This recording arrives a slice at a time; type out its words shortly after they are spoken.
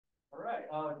right.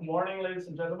 Good morning, ladies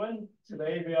and gentlemen.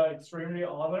 Today we are extremely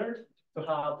honored to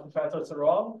have Professor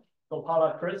Sarang,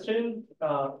 Gopalakrishnan,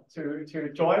 to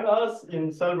join us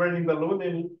in celebrating the Lunar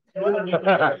New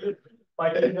Year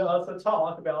by giving us a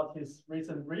talk about his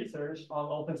recent research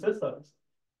on open systems.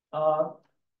 Sarang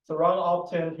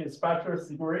obtained his bachelor's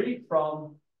degree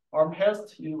from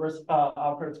Amherst University,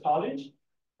 Amherst College,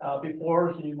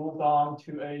 before he moved on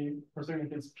to pursuing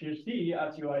his PhD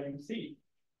at UIUC.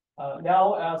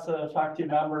 Now, as a faculty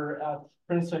member at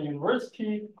Princeton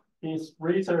University, his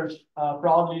research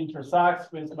broadly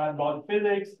intersects with mathematical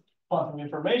physics, quantum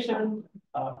information,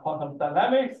 quantum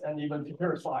dynamics, and even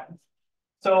computer science.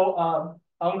 So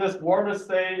on this warmest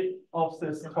day of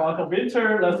this Toronto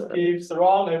winter, let's give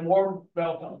Sarang a warm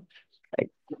welcome.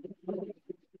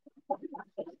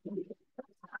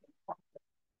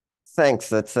 Thanks.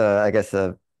 That's, I guess,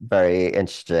 a very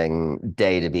interesting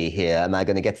day to be here. Am I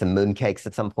going to get some mooncakes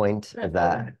at some point? Is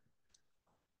that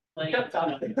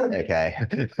okay?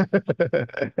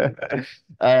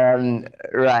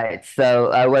 Right.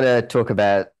 So I want to talk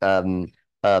about some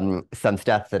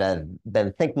stuff that I've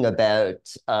been thinking about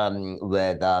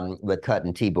with Kurt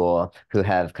and Tibor, who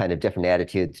have kind of different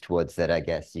attitudes towards it. I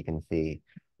guess you can see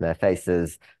their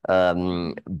faces.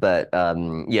 Yeah,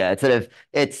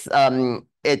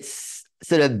 it's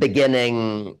sort of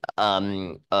beginning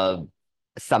of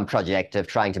some project of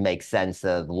trying to make sense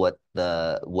of what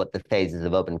the phases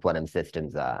of open quantum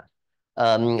systems are.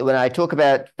 When I talk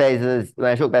about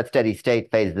steady state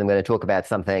phases, I'm going to talk about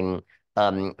something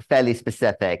fairly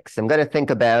specific. So I'm going to think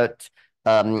about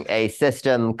a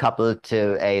system coupled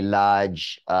to a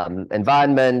large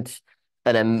environment.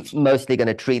 And I'm mostly going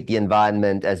to treat the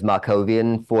environment as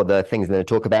Markovian for the things I'm going to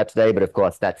talk about today. But of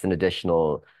course, that's an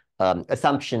additional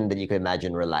assumption that you can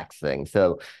imagine relaxing.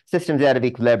 So systems out of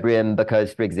equilibrium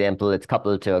because, for example, it's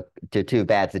coupled to two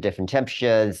baths at different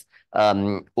temperatures,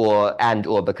 or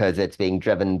because it's being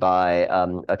driven by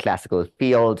a classical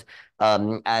field.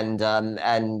 If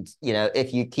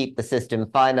you keep the system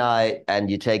finite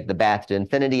and you take the bath to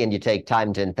infinity and you take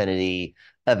time to infinity,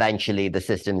 eventually the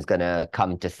system's going to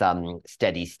come to some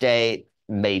steady state,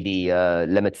 maybe a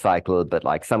limit cycle, but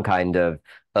like some kind of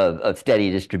steady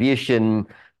distribution.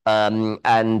 So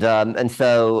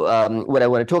what I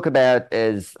want to talk about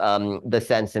is the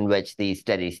sense in which these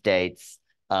steady states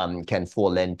can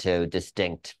fall into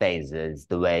distinct phases,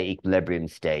 the way equilibrium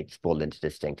states fall into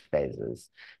distinct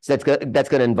phases. So that's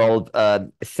going to involve a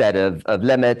set of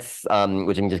limits,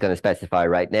 which I'm just going to specify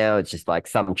right now. It's just like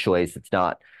some choice. It's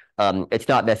not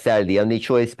necessarily the only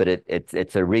choice, but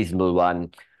it's a reasonable one.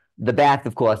 The bath,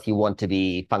 of course, you want to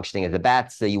be functioning as a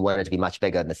bath, so you want it to be much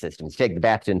bigger than the system. So you take the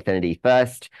bath to infinity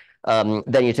first,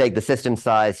 then you take the system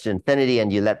size to infinity,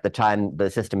 and you let the time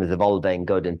the system is evolving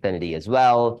go to infinity as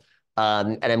well.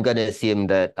 And I'm going to assume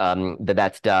that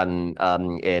that's done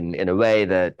in a way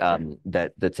that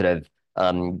sort of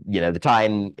the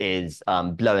time is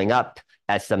blowing up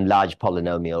as some large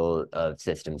polynomial of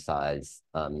system size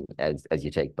as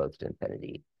you take both to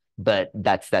infinity. But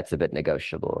that's a bit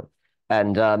negotiable.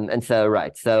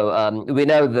 So we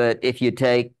know that if you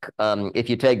take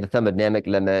the thermodynamic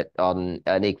limit on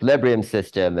an equilibrium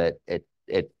system, it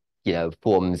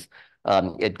forms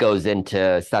it goes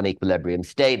into some equilibrium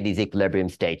state. These equilibrium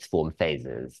states form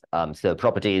phases. So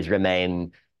properties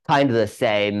remain kind of the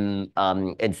same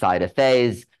inside a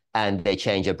phase, and they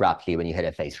change abruptly when you hit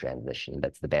a phase transition.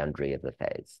 That's the boundary of the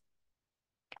phase.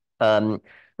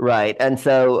 Right. And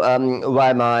so why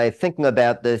am I thinking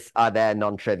about this? Are there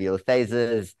non-trivial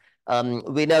phases?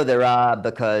 We know there are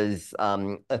because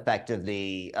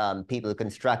effectively people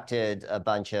constructed a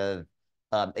bunch of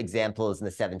examples in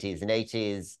the 70s and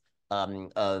 80s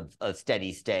of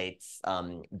steady states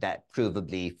that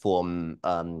provably form,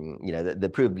 the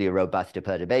provably robust to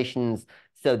perturbations.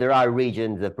 So there are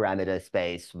regions of parameter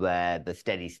space where the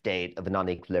steady state of a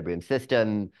non-equilibrium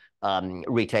system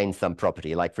retains some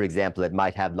property. Like, for example, it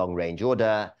might have long-range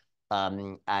order,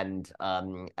 and then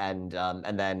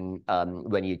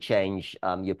when you change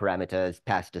your parameters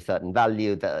past a certain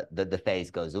value, the phase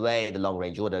goes away, the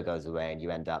long-range order goes away, and you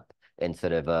end up in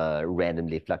sort of a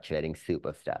randomly fluctuating soup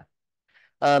of stuff.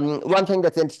 One thing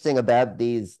that's interesting about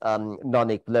these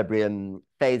non-equilibrium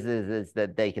phases is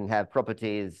that they can have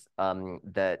properties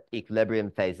that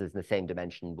equilibrium phases in the same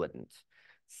dimension wouldn't.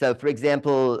 So, for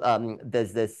example,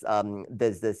 there's this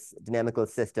dynamical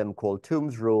system called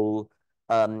Toombs rule,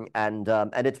 and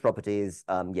its properties.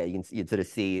 You can sort of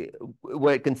see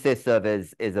what it consists of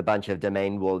is a bunch of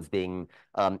domain walls being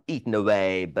eaten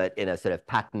away, but in a sort of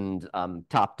patterned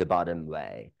top to bottom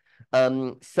way.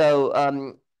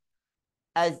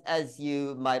 as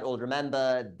you might all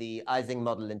remember, the Ising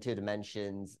model in 2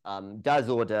 dimensions does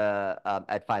order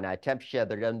at finite temperature,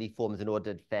 but it only forms an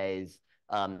ordered phase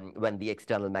when the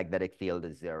external magnetic field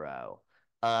is 0.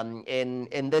 In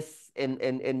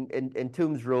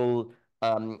Toome's rule,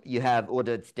 you have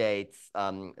ordered states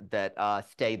that are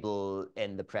stable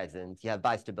in the present. You have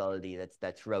bistability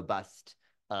that's robust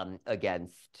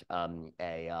against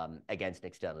against an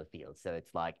external field. So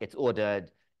it's like it's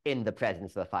ordered in the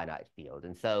presence of a finite field.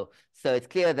 And so it's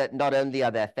clear that not only are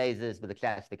there phases, but the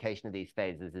classification of these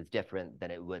phases is different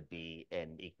than it would be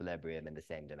in equilibrium in the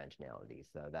same dimensionality.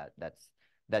 So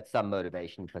that's some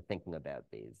motivation for thinking about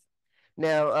these.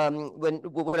 Now, what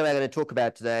am I going to talk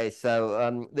about today?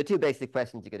 So the 2 basic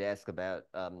questions you could ask about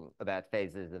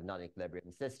phases of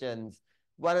non-equilibrium systems.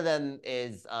 One of them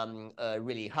is a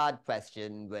really hard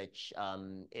question, which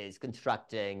is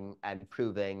constructing and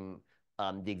proving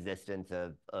the existence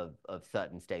of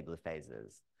certain stable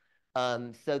phases.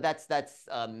 So it'd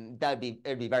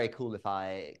be very cool if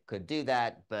I could do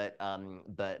that, but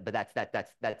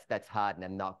that's hard, and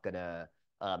I'm not gonna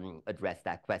address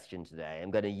that question today.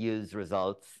 I'm going to use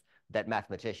results that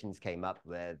mathematicians came up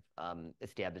with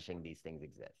establishing these things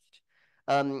exist.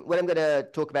 What I'm going to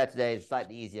talk about today is a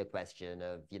slightly easier question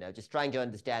of, just trying to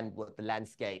understand what the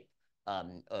landscape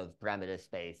of parameter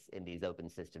space in these open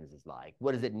systems is like.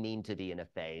 What does it mean to be in a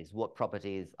phase? What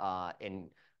properties are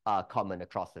common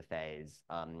across a phase?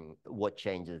 What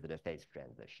changes in a phase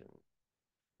transition?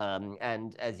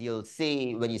 And as you'll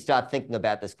see, when you start thinking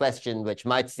about this question, which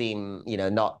might seem,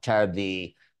 not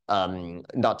terribly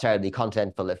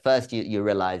contentful at first, you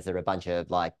realize there are a bunch of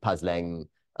like puzzling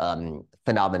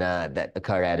phenomena that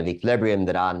occur out of equilibrium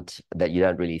that you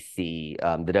don't really see,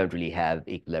 that don't really have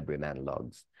equilibrium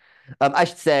analogs. I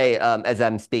should say, as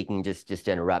I'm speaking, just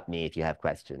interrupt me if you have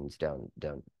questions. Don't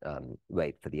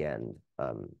wait for the end.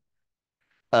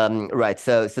 Right,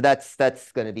 so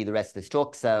that's going to be the rest of this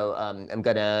talk. So I'm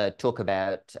going to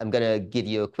give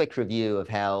you a quick review of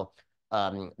how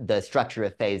the structure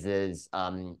of phases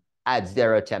at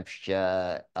 0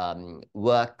 temperature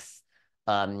works,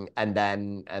 and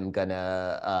then I'm going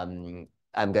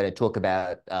to talk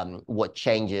about what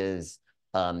changes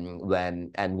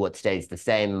and what stays the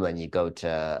same when you go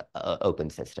to open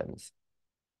systems.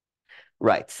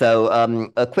 Right,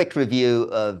 so a quick review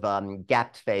of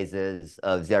gapped phases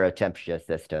of 0 temperature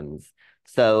systems.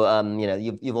 So,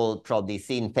 you've all probably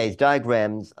seen phase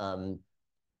diagrams.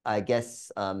 I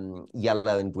guess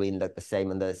yellow and green look the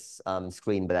same on this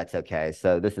screen, but that's okay.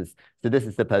 So this is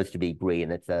supposed to be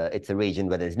green. It's a region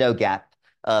where there's no gap.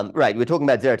 Right, we're talking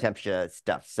about 0 temperature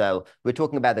stuff. So we're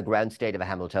talking about the ground state of a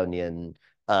Hamiltonian.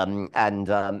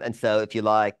 And so if you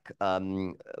like,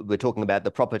 we're talking about the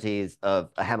properties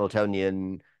of a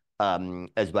Hamiltonian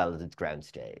as well as its ground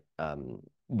state.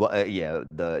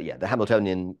 The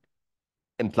Hamiltonian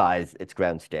implies its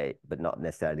ground state, but not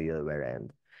necessarily the other way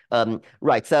around.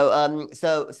 Right. So a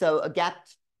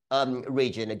gapped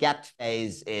region, a gapped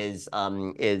phase is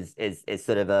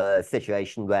sort of a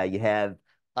situation where you have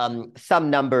some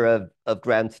number of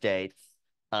ground states,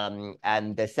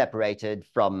 and they're separated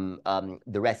from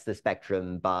the rest of the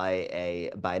spectrum by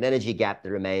an energy gap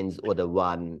that remains order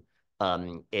 1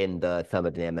 in the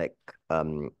thermodynamic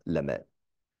limit,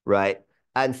 right?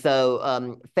 And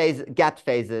so gapped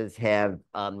phases have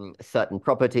certain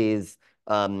properties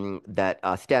that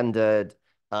are standard.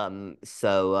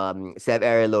 So have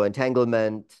area law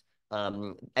entanglement.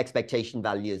 Expectation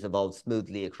values evolve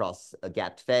smoothly across a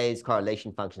gapped phase.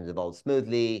 Correlation functions evolve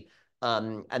smoothly.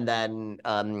 And then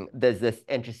there's this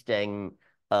interesting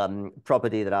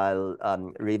property that I'll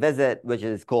revisit, which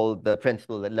is called the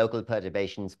principle that local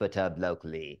perturbations perturb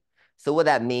locally. So what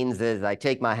that means is I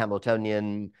take my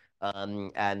Hamiltonian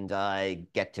and I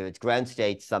get to its ground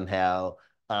state somehow.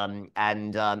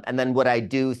 And then what I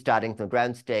do starting from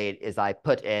ground state is I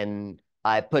put in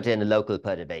a local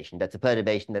perturbation. That's a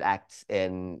perturbation that acts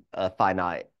in a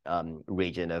finite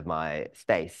region of my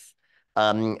space.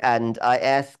 And I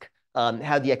ask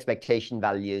how the expectation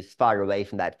values far away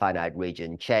from that finite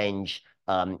region change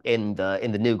in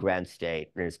the new ground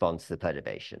state in response to the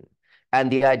perturbation. And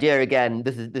the idea, again,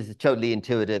 this is totally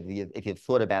intuitive if you've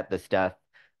thought about this stuff,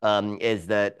 is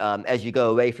that as you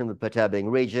go away from the perturbing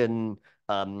region,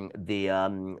 the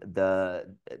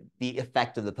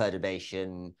effect of the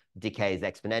perturbation decays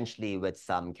exponentially with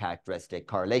some characteristic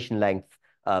correlation length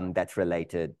that's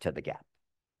related to the gap.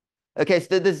 Okay,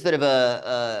 so this is sort of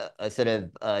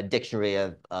a dictionary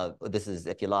of this is,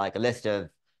 if you like, a list of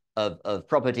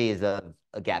properties of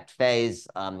a gapped phase,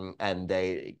 and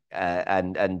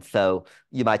so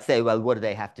you might say, well, what do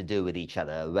they have to do with each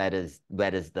other? Where does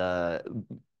the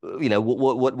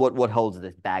what holds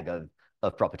this bag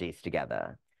of properties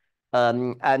together.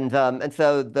 And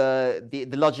so the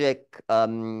logic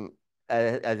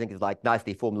I think is like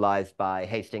nicely formalized by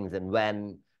Hastings and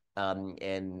Wen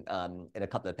in a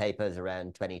couple of papers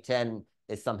around 2010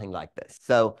 is something like this.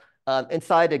 So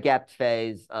inside a gapped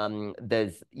phase,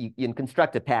 you can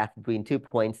construct a path between 2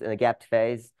 points in a gapped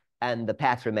phase, and the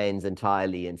path remains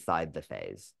entirely inside the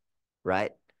phase,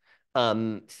 right?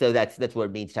 So that's what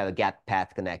it means to have a gap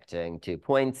path connecting 2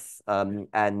 points.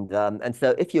 And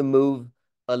so if you move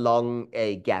along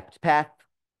a gapped path,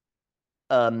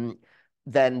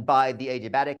 then by the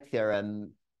adiabatic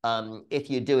theorem, if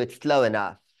you do it slow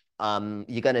enough,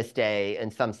 you're going to stay, in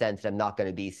some sense, I'm not going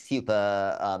to be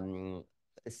super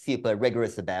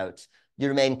rigorous about, you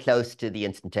remain close to the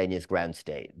instantaneous ground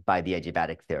state by the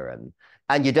adiabatic theorem.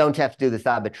 And you don't have to do this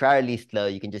arbitrarily slow.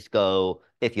 You can just go,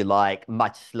 if you like,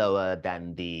 much slower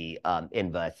than the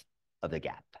inverse of the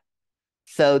gap.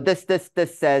 So this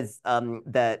says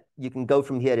that you can go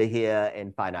from here to here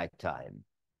in finite time.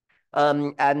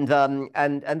 And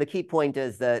the key point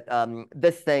is that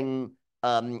this thing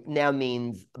now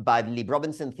means by the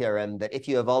Lieb-Robinson theorem that if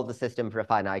you evolve the system for a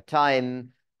finite time,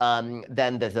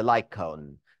 then there's a light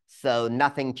cone. So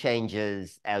nothing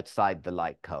changes outside the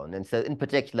light cone. And so in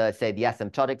particular, say the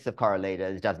asymptotics of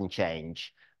correlators doesn't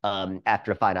change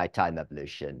after a finite time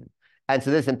evolution. And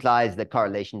so this implies that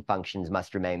correlation functions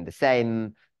must remain the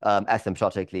same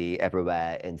asymptotically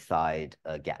everywhere inside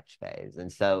a gapped phase.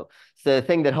 And so the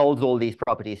thing that holds all these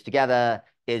properties together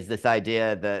is this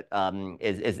idea that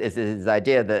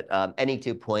any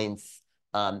 2 points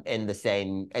in the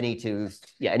same any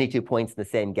two points in the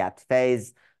same gapped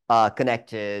phase are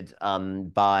connected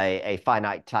by a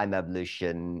finite time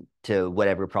evolution to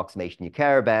whatever approximation you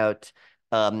care about.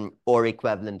 Or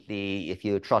equivalently, if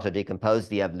you try to decompose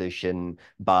the evolution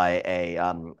by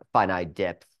a finite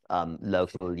depth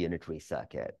local unitary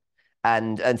circuit.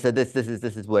 And so this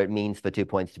is what it means for 2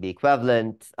 points to be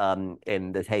equivalent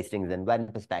in this Hastings and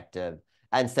Wen perspective.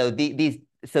 And so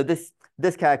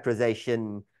this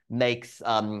characterization makes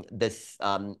this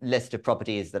list of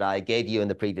properties that I gave you in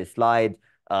the previous slide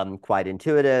quite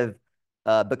intuitive.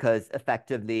 Because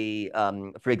effectively,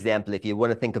 for example, if you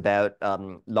want to think about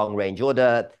long-range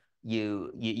order,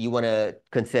 you want to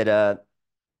consider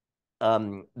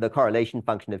the correlation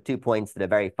function of 2 points that are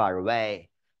very far away.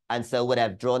 And so what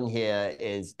I've drawn here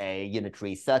is a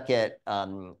unitary circuit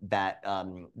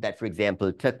that, for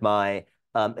example, took my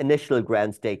initial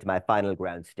ground state to my final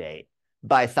ground state.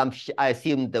 By assumption, I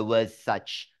assumed there was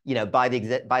such, by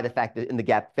the fact that in the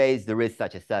gap phase there is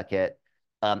such a circuit.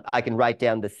 I can write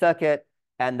down the circuit.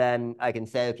 And then I can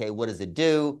say, okay, what does it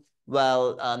do?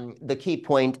 Well, the key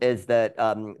point is that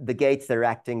the gates that are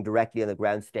acting directly on the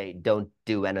ground state don't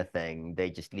do anything. They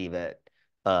just leave it.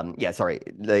 They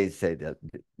say the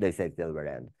other way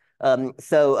around.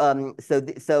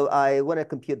 So I want to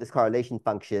compute this correlation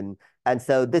function. And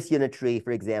so this unitary,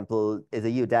 for example, is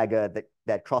a U dagger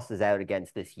that crosses out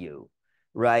against this U,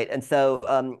 right? And so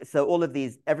all of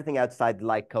these, everything outside the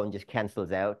light cone just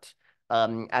cancels out.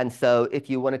 And so if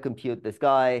you want to compute this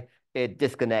guy, it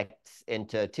disconnects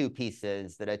into 2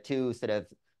 pieces that are 2 sort of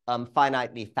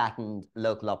finitely fattened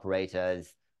local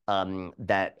operators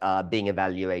that are being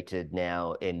evaluated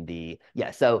now in the,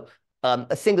 so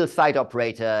a single site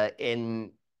operator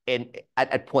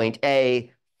at point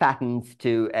A fattens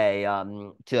to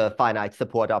a finite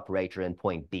support operator in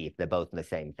point B if they're both in the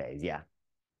same phase,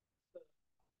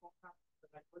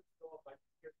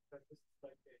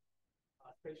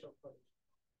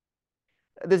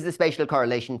 This is the spatial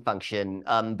correlation function,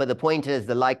 but the point is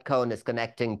the light cone is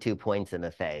connecting 2 points in a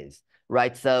phase,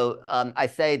 right? So I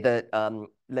say that,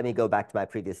 let me go back to my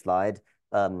previous slide,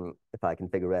 if I can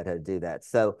figure out how to do that.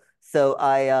 So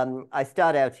I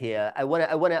start out here. I want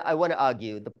to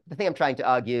argue, the thing I'm trying to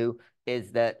argue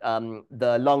is that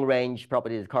the long-range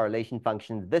properties of correlation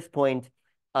functions at this point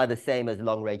are the same as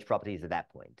long-range properties at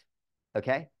that point,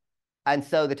 okay? And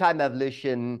so the time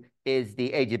evolution is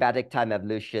the adiabatic time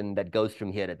evolution that goes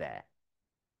from here to there.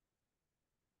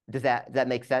 Does that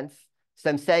make sense?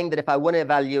 So I'm saying that if I want to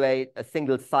evaluate a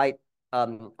single site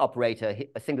operator,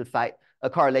 a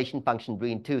correlation function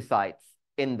between 2 sites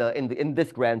in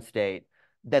this ground state,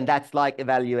 then that's like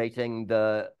evaluating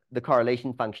the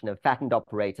correlation function of fattened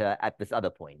operator at this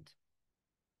other point.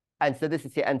 And so this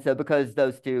is here, and so because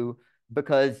those two,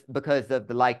 because of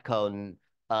the light cone,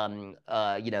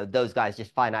 those guys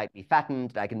just finitely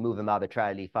fattened. I can move them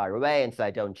arbitrarily far away, and so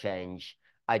I don't change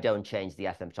the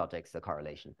asymptotics, the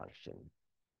correlation function.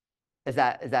 Is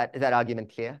that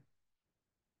argument clear?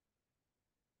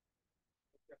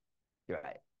 You're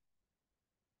right.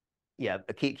 yeah,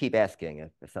 keep asking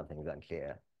if something's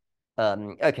unclear.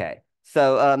 Okay,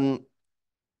 so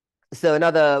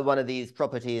another one of these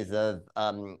properties of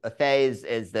a phase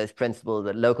is this principle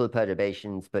that local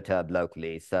perturbations perturb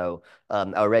locally. So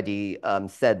I already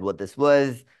said what this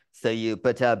was. So you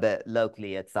perturb it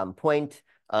locally at some point,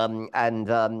 and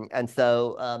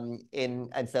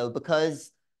so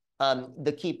because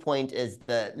the key point is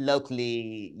that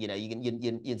locally, you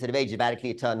sort of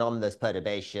adiabatically turn on this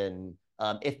perturbation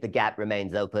if the gap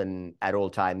remains open at all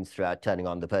times throughout turning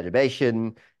on the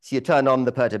perturbation. So you turn on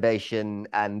the perturbation,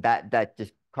 and that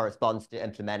just corresponds to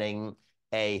implementing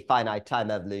a finite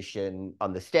time evolution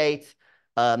on the state.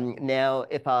 Now,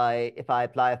 if I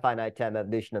apply a finite time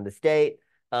evolution on the state,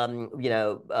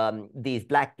 these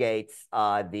black gates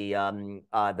are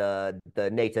the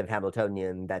native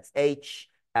Hamiltonian, that's H,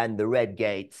 and the red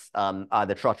gates are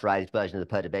the trotterized version of the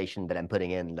perturbation that I'm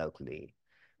putting in locally.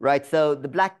 Right, so the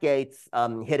black gates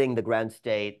hitting the ground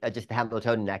state are just the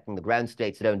Hamiltonian acting the ground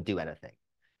state, so don't do anything.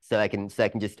 So I can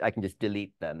just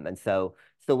delete them. And so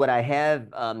what I have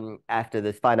after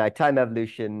this finite time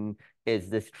evolution is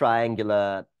this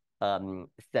triangular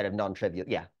set of non-trivial,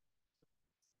 yeah.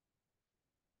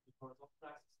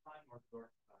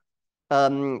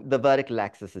 The vertical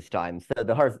axis is time.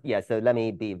 So so let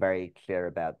me be very clear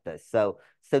about this. So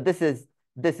this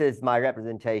is my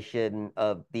representation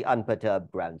of the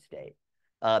unperturbed ground state.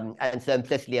 And so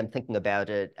implicitly I'm thinking about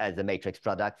it as a matrix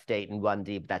product state in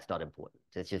 1D, but that's not important.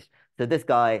 It's just so this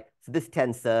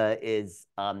tensor is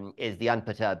the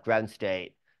unperturbed ground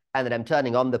state, and then I'm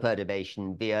turning on the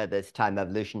perturbation via this time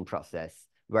evolution process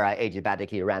where I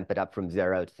adiabatically ramp it up from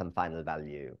 0 to some final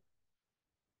value.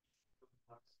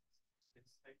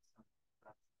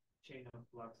 Chain of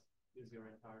flux is your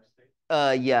entire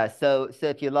state? Yeah, so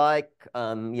if you like,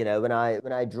 when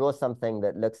I draw something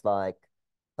that looks like,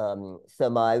 so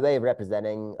my way of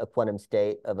representing a quantum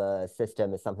state of a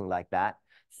system is something like that.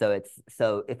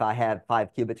 So if I have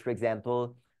 5 qubits, for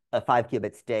example, a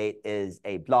 5-qubit state is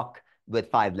a block with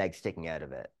 5 legs sticking out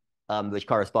of it, which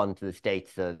correspond to the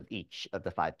states of each of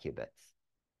the 5 qubits.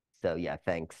 So yeah,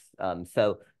 thanks.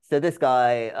 So this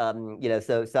guy,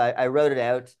 so I wrote it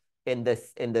out in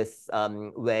this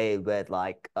way with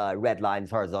like red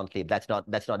lines horizontally. That's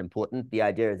not important. The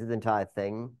idea is this entire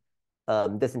thing,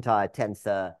 this entire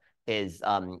tensor is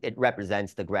it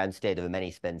represents the ground state of a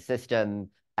many spin system.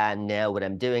 And now what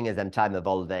I'm doing is I'm time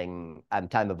evolving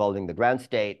the ground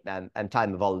state. I'm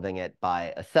time evolving it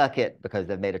by a circuit because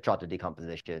they've made a Trotter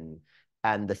decomposition.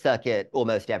 And the circuit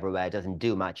almost everywhere doesn't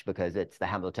do much because it's the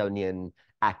Hamiltonian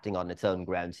acting on its own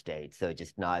ground state. So it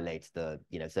just annihilates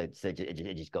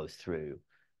it just goes through.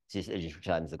 It just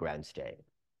returns the ground state.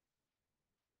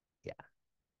 Yeah.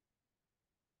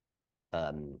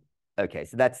 Okay,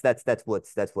 so that's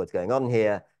what's going on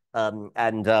here.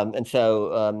 And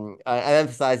so I'm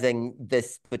emphasizing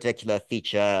this particular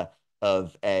feature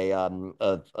of a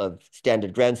of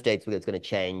standard ground states because it's going to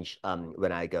change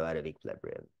when I go out of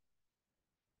equilibrium.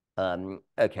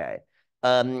 Okay.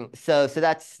 So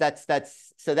that's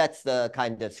the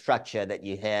kind of structure that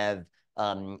you have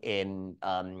in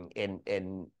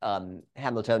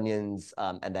Hamiltonians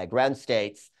and their ground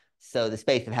states. So the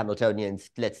space of Hamiltonians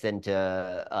splits into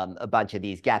a bunch of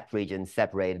these gap regions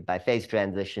separated by phase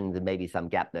transitions and maybe some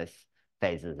gapless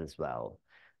phases as well.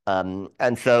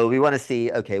 And so we want to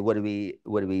see, okay, what do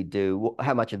we do?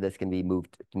 How much of this can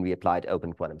be applied to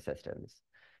open quantum systems?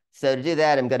 So to do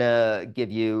that, I'm going to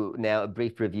give you now a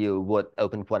brief review of what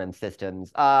open quantum systems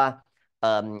are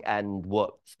and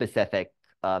what specific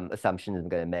assumptions I'm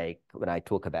going to make when I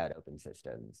talk about open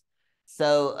systems.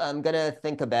 So I'm going to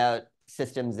think about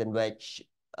systems in which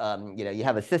you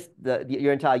have a system.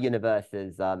 Your entire universe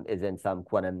is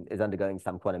undergoing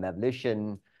some quantum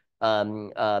evolution.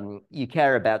 You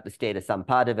care about the state of some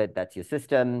part of it. That's your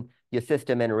system. Your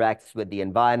system interacts with the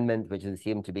environment, which is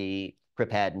assumed to be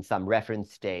prepared in some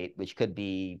reference state, which could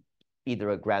be either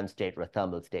a ground state or a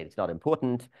thermal state. It's not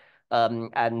important.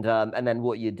 And then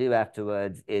what you do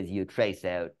afterwards is you trace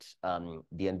out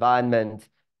the environment,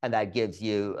 and that gives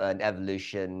you an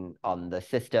evolution on the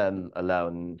system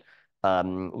alone,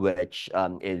 which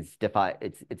is defined.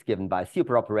 It's given by a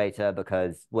super operator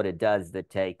because what it does, it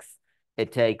takes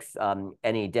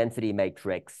any density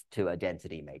matrix to a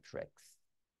density matrix.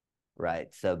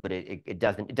 Right. So, but it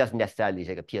doesn't necessarily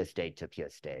take a pure state to pure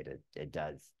state. It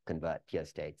does convert pure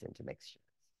states into mixtures.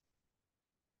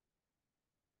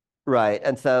 Right.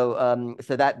 And so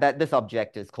that this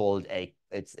object is called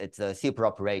it's a super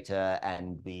operator,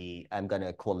 and I'm going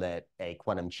to call it a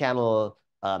quantum channel,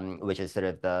 which is sort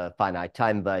of the finite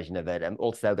time version of it. I'm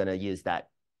also going to use that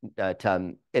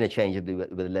term interchangeably with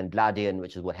Lindbladian,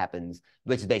 which is what happens,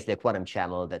 which is basically a quantum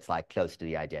channel that's like close to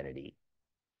the identity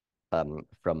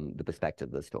from the perspective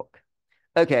of this talk.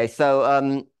 Okay,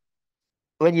 so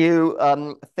when you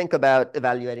think about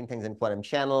evaluating things in quantum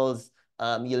channels,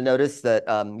 you'll notice that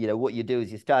what you do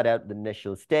is you start out with the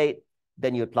initial state,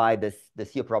 then you apply the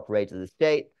super operator to the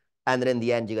state, and then in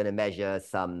the end you're going to measure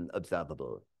some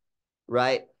observable,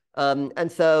 right?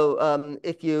 And so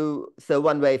so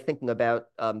one way of thinking about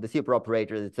the super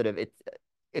operator is sort of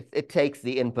it takes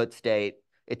the input state,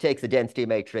 it takes the density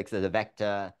matrix as a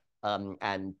vector,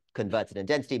 and converts it in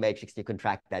density matrix to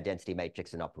contract that density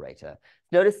matrix and operator.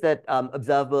 Notice that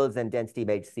observables and density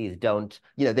matrices don't,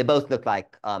 they both look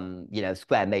like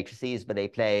square matrices, but they're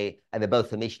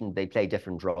both Hermitian, they play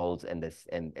different roles in this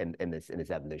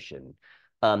evolution.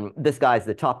 This guy's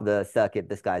the top of the circuit,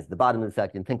 this guy's the bottom of the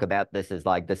circuit, and think about this as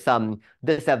like this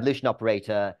evolution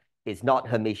operator is not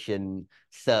Hermitian,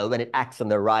 so when it acts on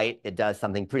the right, it does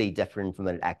something pretty different from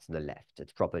when it acts on the left.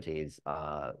 Its properties,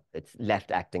 its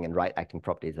left acting and right acting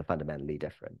properties are fundamentally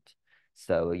different.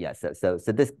 So yeah, so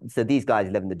these guys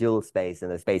live in the dual space, in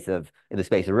the space of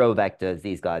row vectors.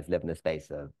 These guys live in the space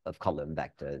of column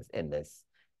vectors in this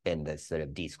sort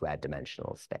of d squared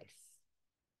dimensional space.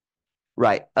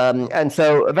 Right, and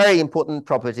so a very important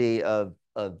property of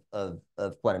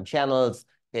quantum channels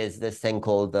is this thing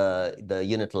called the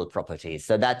unital property.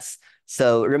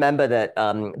 So remember that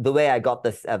the way I got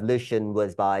this evolution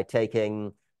was by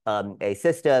taking a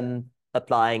system,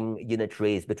 applying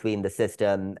unitaries between the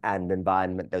system and the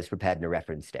environment that was prepared in a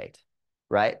reference state,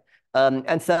 right?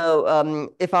 And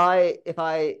so if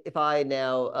I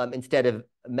now instead of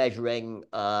measuring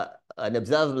an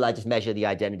observable, I just measure the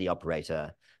identity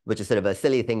operator, which is sort of a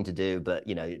silly thing to do, but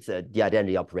the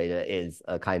identity operator is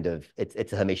a kind of it's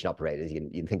a Hermitian operator. You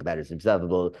can think about it as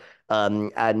observable,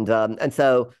 and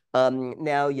so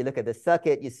now you look at the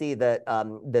circuit, you see that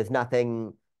there's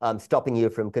nothing stopping you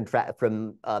from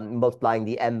multiplying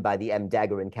the m by the m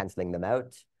dagger and canceling them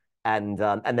out, and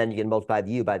then you can multiply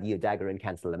the u by the u dagger and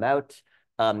cancel them out,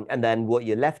 and then what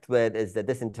you're left with is that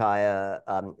this entire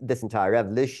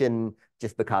evolution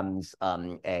just becomes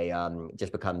a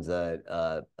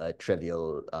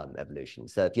trivial evolution.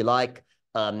 So if you like,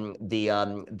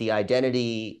 the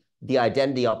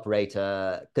identity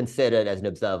operator considered as an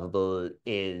observable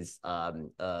is a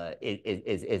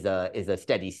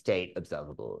steady state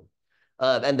observable,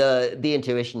 and the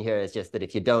intuition here is just that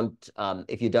if you don't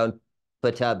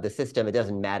perturb the system, it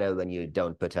doesn't matter when you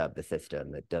don't perturb the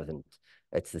system.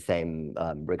 It's the same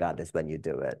regardless when you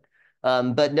do it.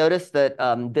 But notice that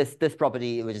this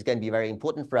property, which is going to be very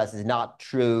important for us, is not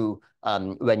true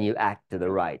when you act to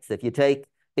the right. So if you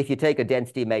take a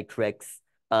density matrix,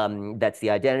 that's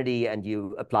the identity, and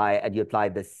you apply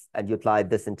this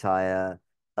entire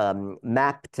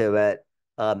map to it,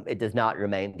 it does not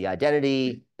remain the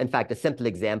identity. In fact, a simple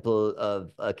example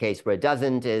of a case where it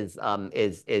doesn't is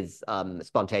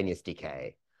spontaneous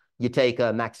decay. You take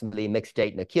a maximally mixed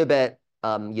state in a qubit,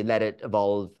 you let it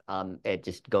evolve, it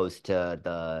just goes to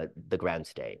the ground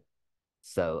state.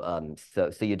 So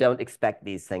you don't expect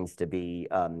these things to be,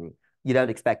 you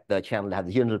don't expect the channel to have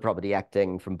the unital property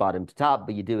acting from bottom to top,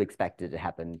 but you do expect it to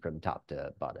happen from top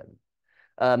to bottom.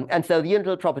 And so the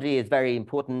unital property is very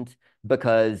important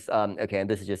because, okay, and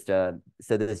this is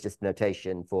just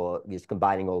notation for just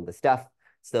combining all the stuff.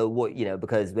 So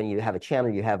because when you have a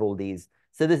channel, you have all these.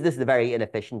 So this is a very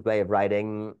inefficient way of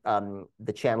writing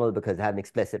the channel because I have an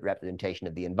explicit representation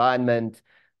of the environment.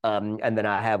 And then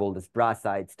I have all this brass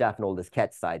side stuff and all this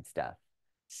ket side stuff.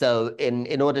 So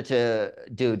in order to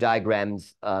do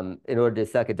diagrams, in order to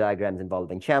do circuit diagrams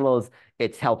involving channels,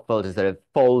 it's helpful to sort of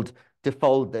fold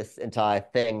this entire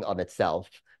thing on itself.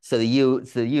 So the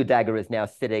U dagger is now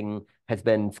has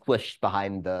been squished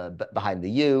behind the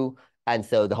U, and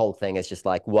so the whole thing is just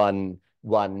like one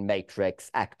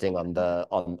matrix acting on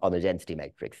the density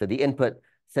matrix.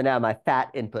 So now my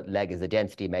fat input leg is a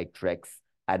density matrix,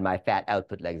 and my fat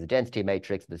output leg is a density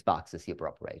matrix. This box is super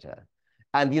operator.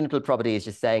 And the unital property is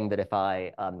just saying that if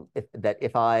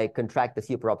I contract the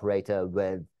super operator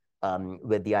with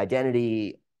the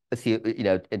identity,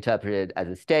 interpreted as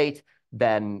a state,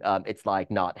 then it's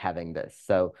like not having this.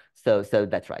 So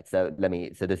that's right. So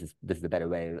this is a better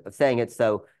way of saying it.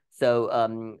 So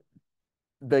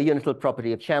the unital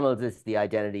property of channels is the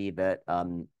identity that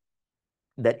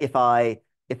if I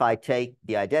take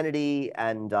the identity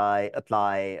and I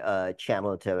apply a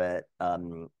channel to it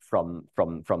from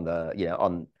the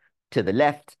on to the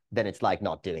left, then it's like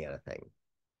not doing anything.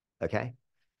 Okay,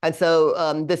 and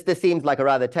so this seems like a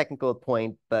rather technical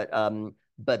point, but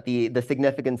the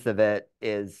significance of it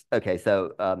is okay.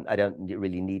 So I don't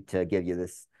really need to give you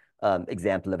this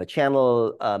example of a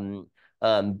channel.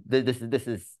 This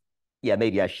is yeah,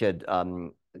 maybe I should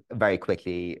very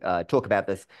quickly talk about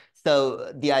this.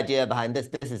 So the idea behind this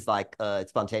is like a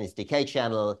spontaneous decay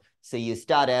channel. So you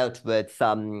start out with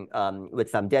some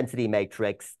density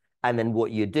matrix, and then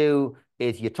what you do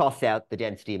is you toss out the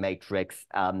density matrix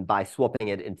by swapping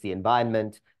it into the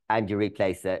environment, and you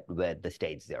replace it with the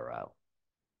state zero.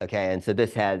 Okay, and so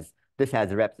this has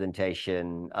a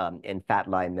representation in fat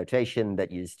line notation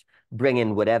that you just bring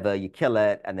in whatever, you kill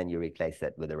it, and then you replace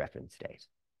it with a reference state.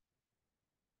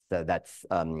 So that's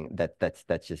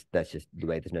just the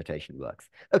way this notation works.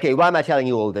 Okay, why am I telling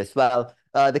you all this? Well,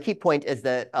 the key point is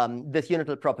that this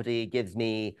unital property gives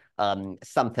me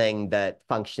something that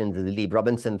functions as a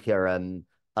Lieb-Robinson theorem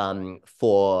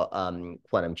for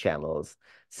quantum channels.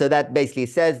 So that basically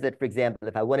says that, for example,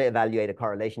 if I want to evaluate a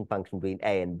correlation function between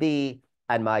A and B,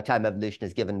 and my time evolution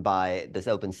is given by this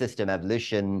open system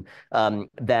evolution,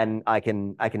 then I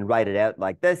can write it out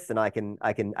like this, and I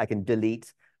can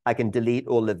delete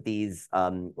all of these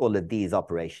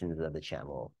operations of the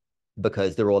channel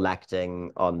because they're all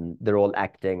acting on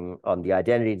the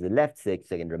identity to the left, so I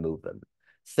can remove them.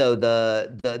 So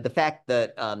the fact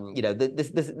that you know,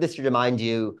 this should remind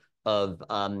you of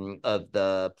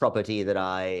the property that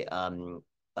I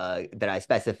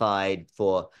specified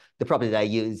for the property that I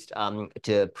used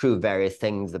to prove various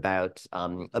things about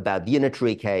the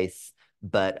unitary case.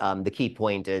 But the key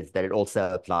point is that it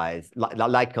also applies.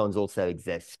 Light cones also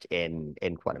exist in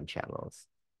quantum channels.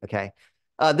 Okay,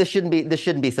 this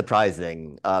shouldn't be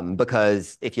surprising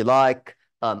because if you like,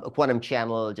 a quantum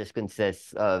channel just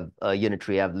consists of a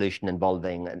unitary evolution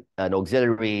involving an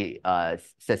auxiliary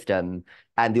system,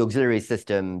 and the auxiliary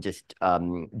system just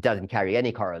doesn't carry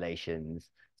any correlations.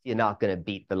 You're not going to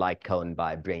beat the light cone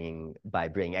by bringing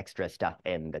extra stuff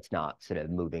in that's not sort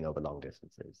of moving over long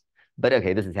distances. But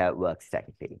okay, this is how it works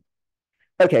technically.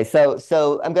 Okay,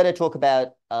 so I'm going to talk about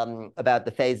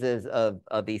the phases of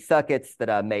these circuits that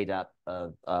are made up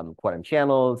of quantum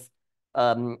channels,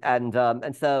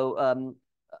 and so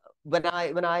when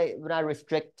I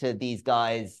restrict to these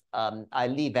guys, I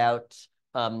leave out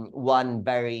one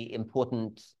very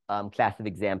important class of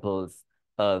examples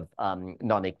of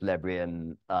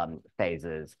non-equilibrium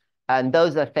phases, and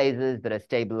those are phases that are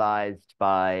stabilized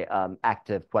by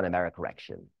active quantum error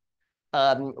correction.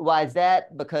 Why is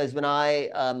that? Because when I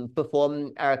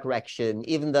perform error correction,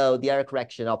 even though the error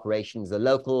correction operations are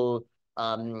local,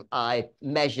 I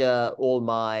measure all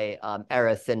my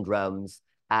error syndromes,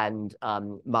 and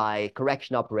my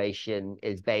correction operation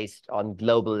is based on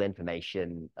global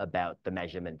information about the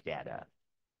measurement data.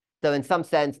 So in some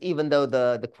sense, even though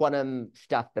the quantum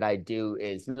stuff that I do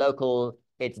is local,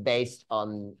 it's based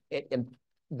on it.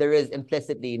 There is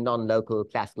implicitly non-local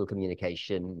classical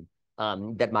communication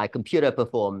that my computer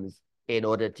performs in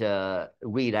order to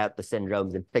read out the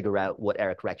syndromes and figure out what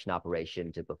error correction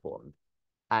operation to perform.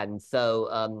 And so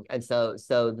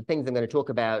the things I'm going to talk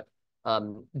about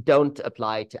don't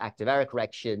apply to active error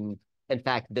correction. In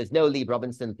fact, there's no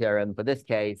Lieb-Robinson theorem for this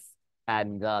case.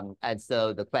 And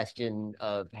so the question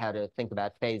of how to think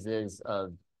about phases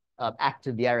of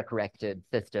actively error corrected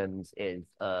systems is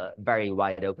a very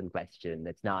wide open question.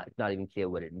 It's not even clear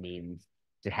what it means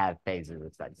to have phases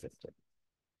of such systems.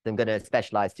 So I'm going to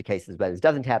specialize to cases where this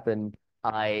doesn't happen.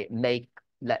 I make,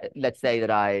 let's say that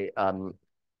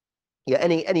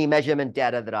any measurement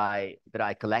data that I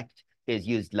collect is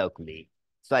used locally.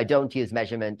 So I don't use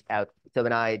measurement out. So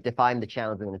when I define the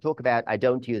channels I'm going to talk about, I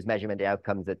don't use measurement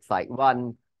outcomes at site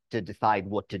 1 to decide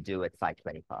what to do at site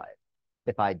 25.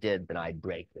 If I did, then I'd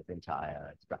break this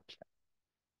entire structure.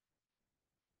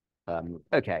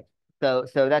 Okay. So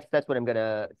that's what I'm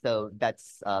gonna. So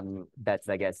that's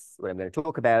I guess what I'm going to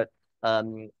talk about.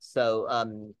 So I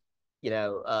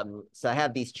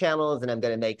have these channels, and I'm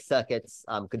going to make circuits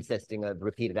consisting of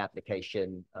repeated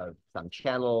application of some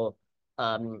channel.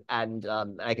 I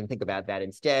can think about that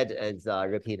instead as a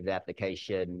repeated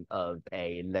application of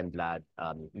a Lindblad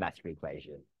master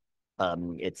equation.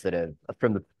 It's sort of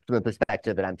from the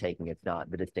perspective that I'm taking, it's not,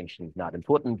 the distinction is not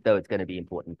important, though it's going to be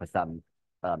important for some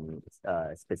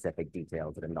specific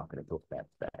details that I'm not going to talk about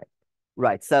today.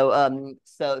 Right. So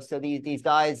these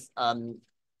guys.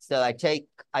 So I take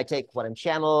quantum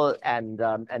channel, and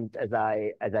as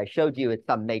I showed you, it's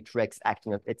some matrix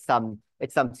acting. It's some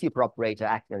super operator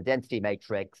acting on a density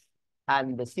matrix,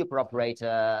 and the super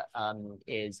operator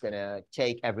is going to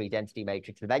take every density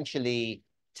matrix eventually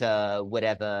to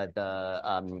whatever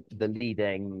the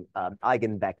leading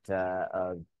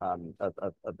eigenvector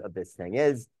of this thing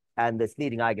is. And this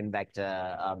leading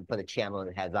eigenvector for the channel,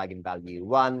 it has eigenvalue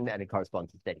 1, and it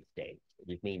corresponds to steady state.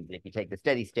 Which means that if you take the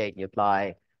steady state and you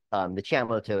apply the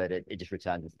channel to it, it just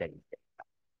returns a steady state.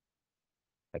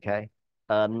 Okay.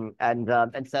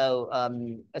 And so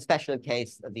a special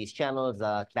case of these channels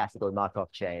are classical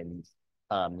Markov chains,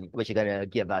 which are going to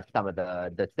give us some of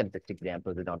the simplest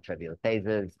examples of non-trivial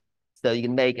phases. So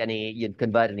you'd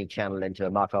convert any channel into a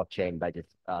Markov chain by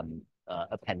just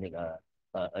appending a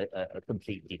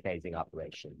complete dephasing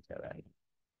operation to it.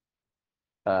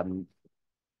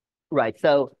 Right.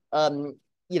 So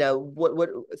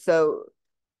so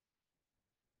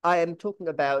I am talking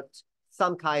about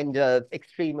some kind of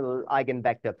extremal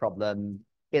eigenvector problem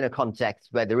in a context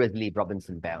where there is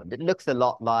Lieb-Robinson bound. It looks a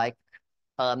lot like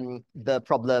the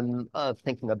problem of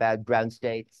thinking about ground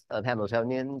states of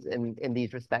Hamiltonians in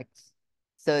these respects.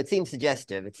 So it seems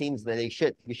suggestive. It seems that you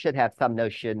should have some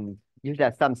notion, you should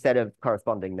have some set of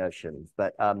corresponding notions,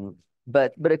 but a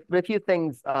few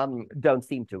things don't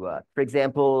seem to work. For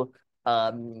example,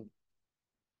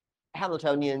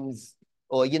 Hamiltonians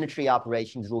or unitary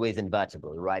operations are always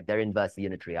invertible, right? They're inverse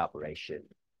unitary operation.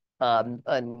 And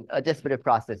a distributive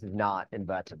process is not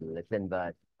invertible. Its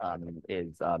inverse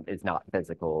is not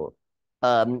physical.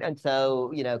 And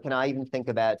so, can I even think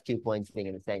about 2 points being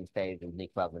in the same phase as an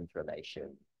equivalence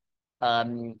relation?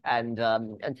 And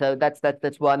so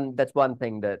that's one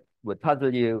thing that would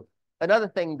puzzle you. Another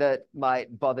thing that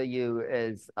might bother you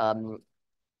is the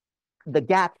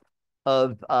gap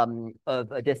of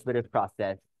a distributive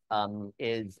process can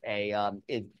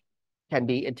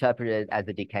be interpreted as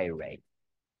a decay rate,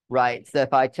 right? So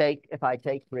if I take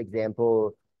for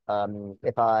example,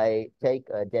 if I take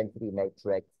a density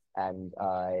matrix and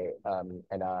I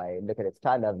look at its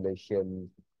time evolution,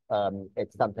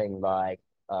 it's something like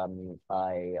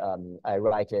I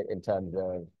write it in terms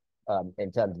of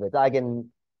its eigen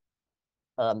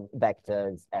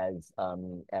vectors as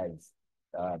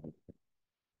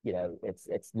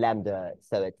it's lambda.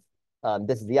 So it's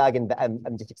this is the eigen.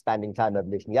 I'm just expanding time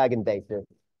evolution, the eigenbasis,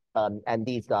 and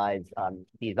these guys,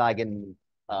 these eigen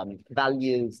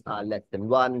values are less than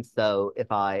 1. So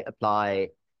if I apply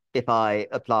the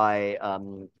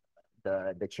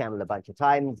channel a bunch of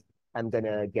times, I'm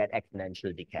gonna get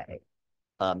exponential decay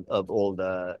of all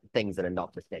the things that are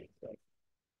not the steady state,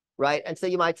 right? And so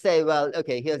you might say, well,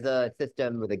 okay, here's a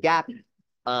system with a gap,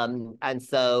 and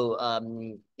so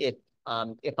if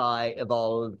I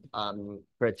evolve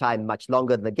for a time much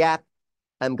longer than the gap,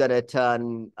 I'm gonna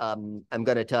turn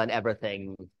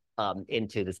everything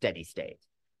into the steady state.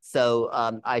 So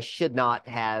I should not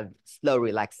have slow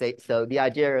relaxation. So the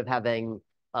idea of having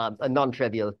a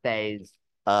non-trivial phase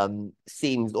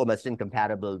seems almost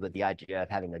incompatible with the idea of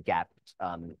having a gapped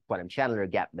quantum channel or a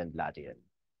gapped Mendelian,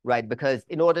 right? Because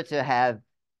in order to have,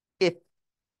 if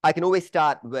I can always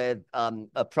start with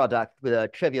a product with a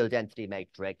trivial density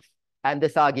matrix, and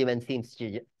this argument seems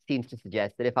to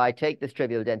suggest that if I take this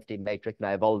trivial density matrix and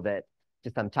I evolve it to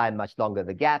some time much longer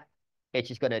the gap, it's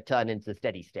just going to turn into a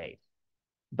steady state.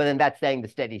 But then that's saying the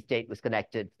steady state was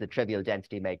connected to the trivial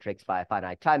density matrix by a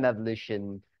finite time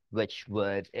evolution, which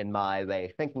would, in my way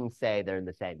of thinking, say they're in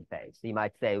the same phase. So you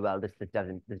might say, well, this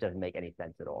doesn't make any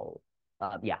sense at all.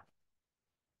 Yeah.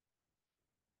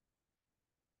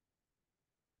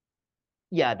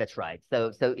 Yeah, that's right.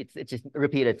 So it's just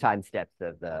repeated time steps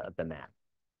of the map.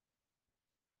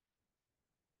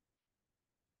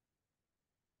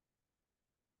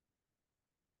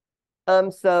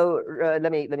 So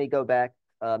let me go back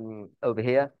over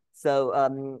here. So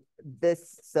I've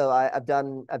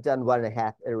done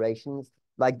 1.5 iterations.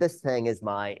 Like this thing is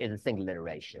a single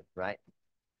iteration, right?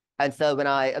 And so when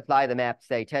I apply the map,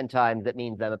 say 10 times, that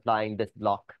means I'm applying this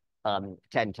block 10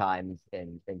 times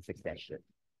in succession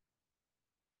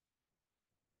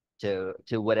to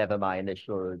whatever my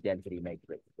initial density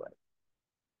matrix was.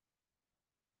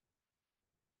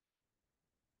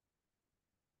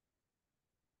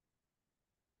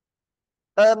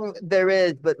 There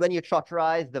is, but when you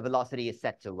trotterize, the velocity is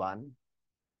set to 1.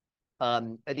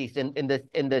 At least in this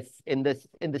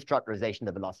trotterization,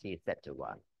 the velocity is set to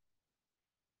 1.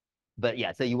 But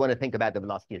yeah, so you want to think about the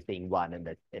velocity as being 1 in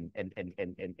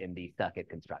the circuit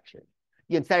construction.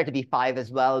 You can set it to be 5 as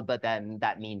well, but then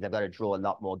that means I've got to draw a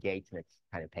lot more gates, and it's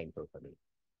kind of painful for me.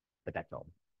 But that's all.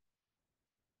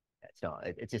 It's not.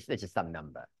 It's just some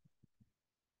number.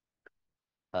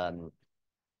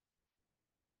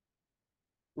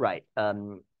 Right.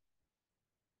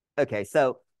 Okay.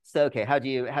 So okay. How do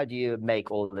you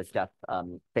make all this stuff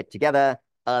fit together?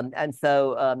 And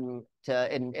so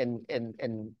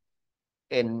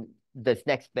in this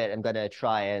next bit, I'm going to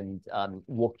try and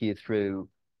walk you through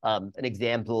an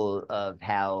example of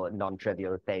how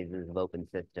non-trivial phases of open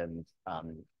systems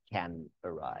can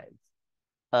arise.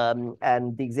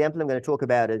 And the example I'm going to talk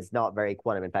about is not very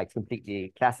quantum. In fact, it's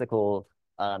completely classical,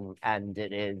 and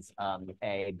it is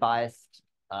a biased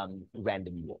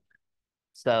random walk.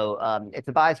 So it's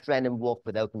a biased random walk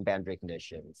with open boundary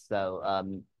conditions.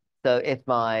 So if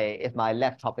my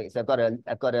left hopping, so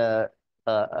I've got a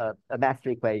master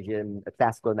equation, a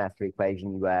classical master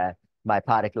equation where my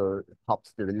particle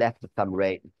hops to the left at some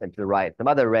rate and to the right at some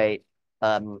other rate.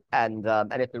 And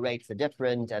if the rates are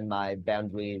different and my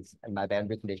boundary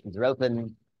conditions are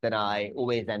open, then I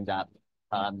always end up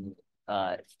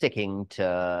sticking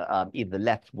to either the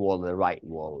left wall or the right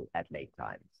wall at late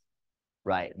times,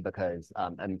 right? Because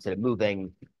I'm sort of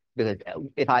moving. Because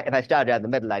if I started out in the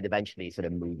middle, I'd eventually sort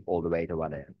of move all the way to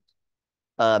one end.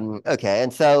 Okay,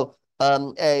 and so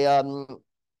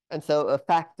a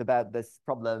fact about this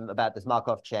problem, about this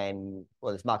Markov chain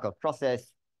or this Markov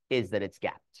process, is that it's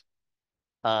gapped.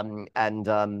 And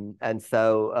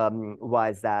so why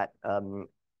is that? Why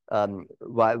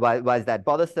is that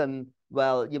bothersome?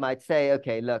 Well, you might say,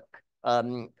 okay, look,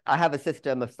 I have a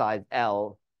system of size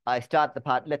L. I start the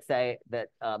part. Let's say that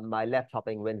my left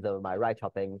hopping wins over my right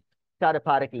hopping. Start a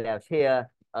particle out here.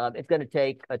 It's going to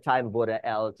take a time of order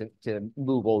L to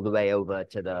move all the way over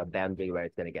to the boundary where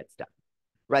it's going to get stuck.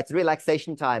 Right. So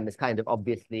relaxation time is kind of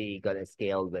obviously going to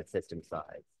scale with system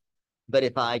size. But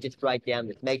if I just write down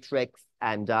this matrix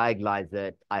and diagonalize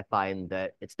it, I find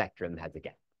that its spectrum has a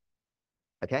gap.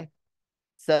 Okay.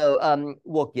 So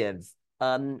what gives?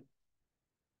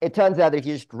 It turns out that if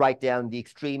you just write down the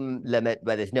extreme limit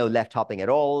where there's no left hopping at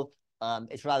all,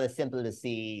 it's rather simple to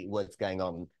see what's going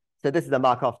on. So this is a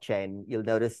Markov chain. You'll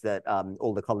notice that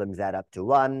all the columns add up to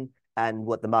 1. And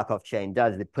what the Markov chain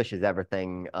does is it pushes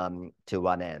everything to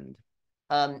one end.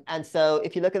 And so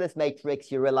if you look at this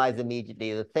matrix, you realize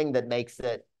immediately the thing that makes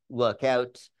it work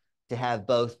out to have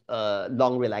both a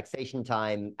long relaxation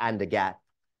time and a gap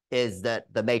is that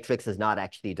the matrix is not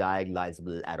actually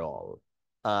diagonalizable at all.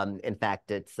 In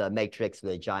fact, it's a matrix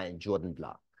with a giant Jordan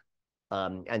block.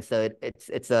 And so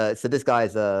so this guy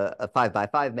is a 5 by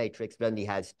 5 matrix, but only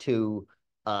has two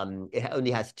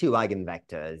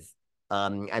eigenvectors.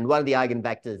 And one of the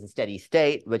eigenvectors is steady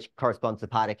state, which corresponds to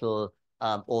particle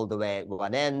all the way at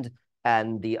one end.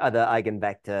 And the other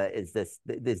eigenvector is this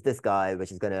guy,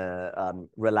 which is going to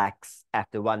relax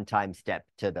after one time step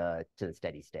to the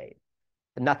steady state.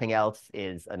 And nothing else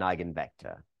is an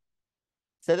eigenvector.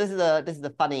 So this is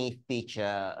a funny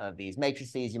feature of these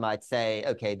matrices. You might say,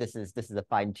 okay, this is a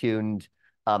fine-tuned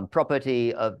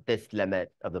property of this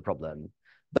limit of the problem.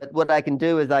 But what I can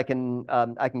do is I can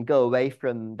go away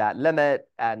from that limit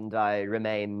and I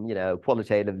remain,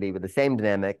 qualitatively with the same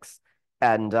dynamics.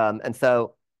 And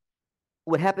so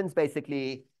what happens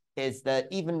basically is that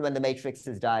even when the matrix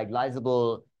is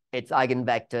diagonalizable, its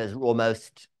eigenvectors are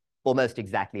almost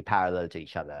exactly parallel to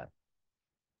each other.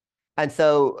 And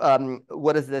so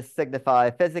what does this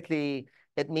signify physically?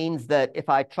 It means that if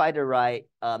I try to write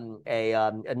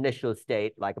an initial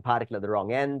state, like a particle at the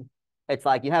wrong end, it's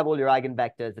like you have all your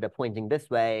eigenvectors that are pointing this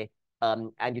way,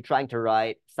 and you're trying to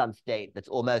write some state that's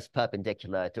almost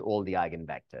perpendicular to all the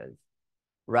eigenvectors,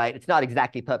 right? It's not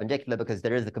exactly perpendicular because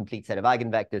there is a complete set of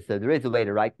eigenvectors, so there is a way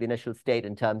to write the initial state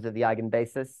in terms of the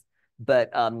eigenbasis. But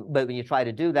when you try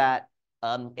to do that,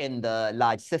 in the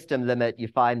large system limit, you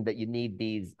find that you need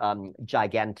these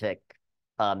gigantic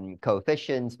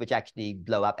coefficients, which actually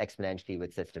blow up exponentially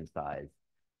with system size.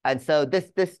 And so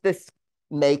this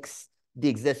makes the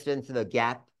existence of a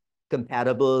gap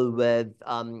compatible with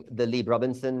the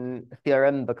Lieb-Robinson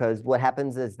theorem, because what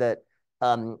happens is that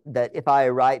if I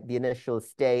write an initial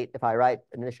state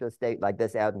like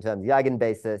this out in terms of the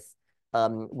eigenbasis,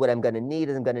 what I'm going to need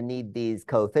is I'm going to need these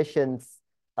coefficients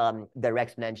that are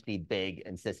exponentially big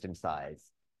in system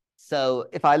size. So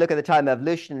if I look at the time of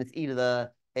evolution, it's e to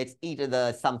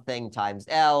the something times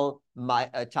L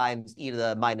times e to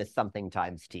the minus something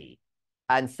times t.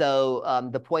 And so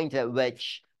the point at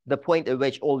which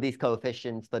all these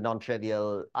coefficients for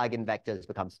non-trivial eigenvectors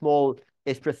become small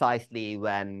is precisely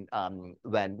when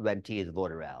t is of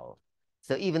order L.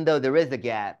 So even though there is a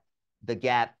gap, the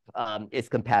gap is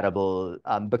compatible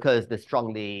because the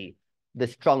strongly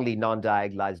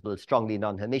non-diagonalizable, strongly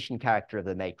non-Hermitian character of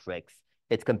the matrix,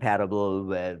 it's compatible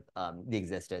with the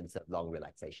existence of long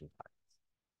relaxation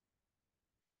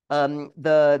times.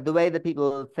 The way that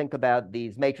people think about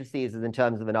these matrices is in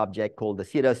terms of an object called the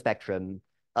pseudospectrum.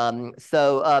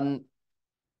 So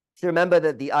remember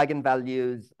that the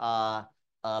eigenvalues are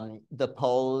the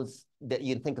poles, that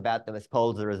you think about them as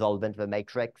poles of a resolvent of a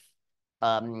matrix.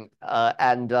 And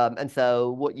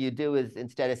so what you do is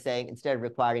instead of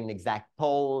requiring an exact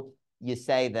pole, you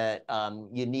say that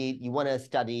you want to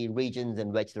study regions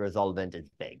in which the resolvent is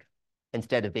big.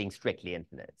 instead of being strictly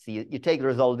infinite. So you take the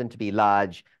resolvent to be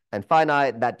large and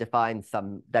finite, that defines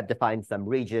some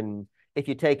region. If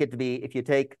you take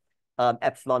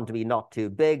epsilon to be not too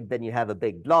big, then you have a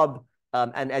big blob.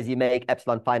 And as you make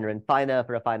epsilon finer and finer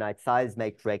for a finite size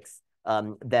matrix,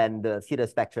 then the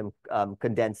pseudospectrum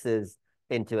condenses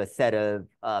into a set of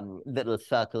little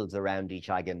circles around each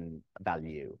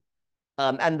eigenvalue.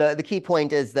 And the key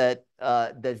point is that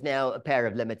there's now a pair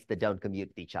of limits that don't commute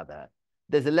with each other.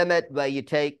 There's a limit where you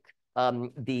take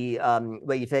epsilon, the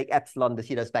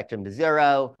pseudospectrum, to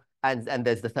 0, and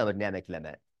there's the thermodynamic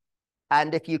limit.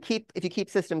 And if you keep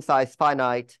system size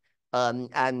finite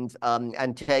and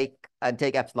take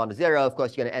epsilon to 0, of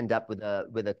course you're going to end up with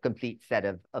a complete set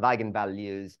of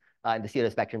eigenvalues, and the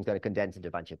pseudospectrum is going to condense into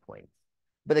a bunch of points.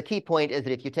 But the key point is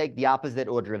that if you take the opposite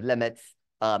order of limits,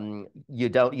 you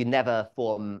never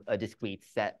form a discrete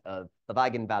set of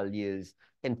eigenvalues.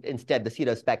 Instead, the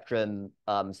pseudospectrum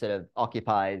sort of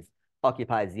occupies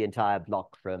the entire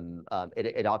block from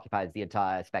it occupies the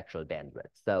entire spectral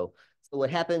bandwidth. So what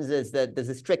happens is that there's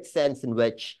a strict sense in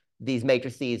which these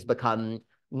matrices become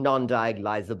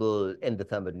non-diagonalizable in the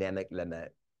thermodynamic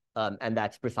limit, and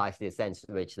that's precisely the sense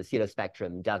in which the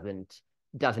pseudospectrum doesn't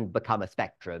become a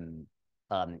spectrum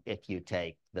if you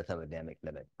take the thermodynamic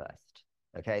limit first.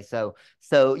 Okay, so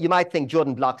you might think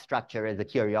Jordan block structure is a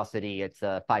curiosity, it's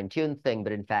a fine-tuned thing,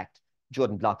 but in fact,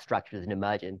 Jordan block structure is an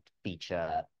emergent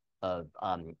feature of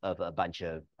a bunch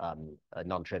of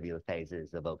non-trivial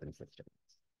phases of open systems.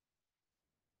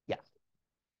 Yeah.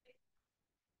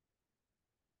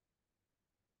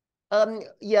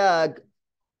 Yeah.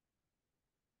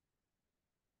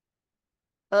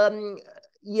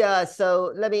 Yeah.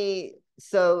 So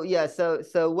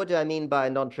what do I mean by a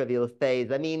non-trivial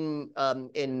phase? I mean,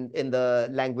 in the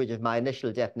language of my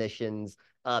initial definitions,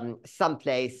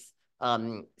 someplace,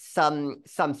 some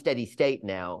steady state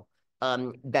now,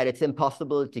 that it's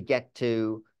impossible to get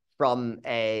to from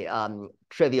a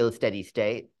trivial steady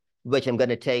state, which I'm going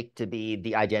to take to be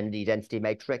the identity density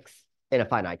matrix in a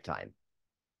finite time.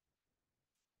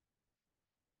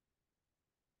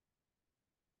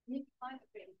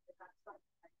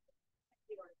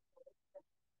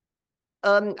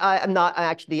 I'm not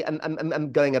actually.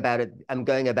 I'm going about it. I'm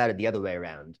going about it the other way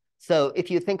around. So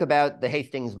if you think about the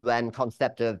Hastings-Wren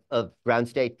concept of ground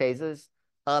state phases,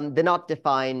 they're not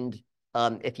defined,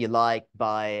 if you like,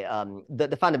 by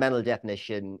the fundamental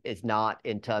definition is not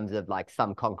in terms of like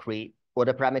some concrete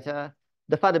order parameter.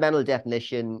 The fundamental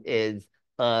definition is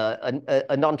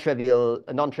a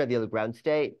non-trivial ground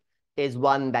state is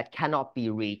one that cannot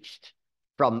be reached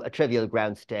from a trivial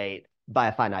ground state by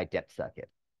a finite depth circuit.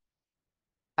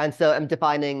 And so I'm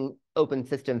defining open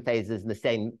system phases in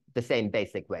the same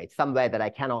basic way, somewhere that I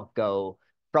cannot go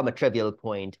from a trivial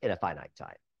point in a finite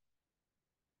time.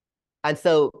 And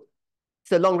so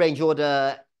long range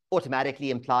order automatically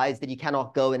implies that you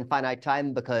cannot go in finite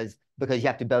time because you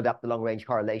have to build up the long range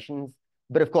correlations.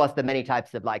 But of course, there are many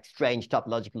types of like strange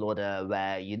topological order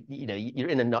where you're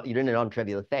in a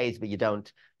non-trivial phase, but you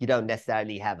don't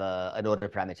necessarily have an order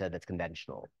parameter that's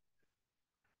conventional.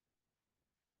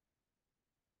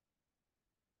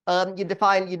 You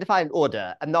define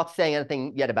order. I'm not saying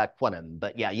anything yet about quantum,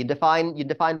 but yeah, you define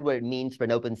what it means for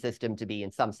an open system to be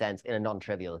in some sense in a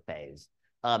non-trivial phase.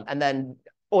 And then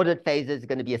ordered phases are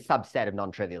going to be a subset of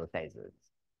non-trivial phases.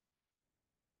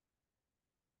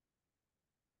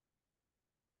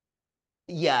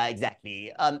 Yeah,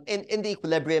 exactly. In the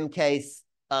equilibrium case,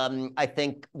 I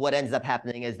think what ends up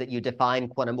happening is that you define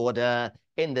quantum order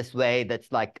in this way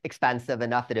that's like expansive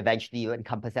enough that eventually you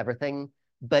encompass everything.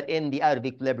 But in the out of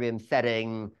equilibrium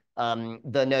setting,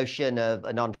 the notion of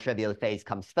a non-trivial phase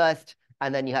comes first,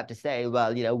 and then you have to say,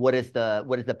 well, what is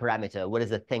the parameter? What is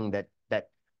the thing that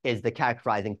is the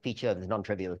characterizing feature of this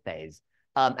non-trivial phase?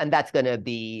 And that's going to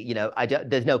be,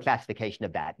 there's no classification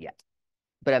of that yet.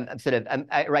 But I'm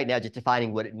right now just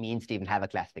defining what it means to even have a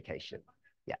classification.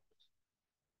 Yeah.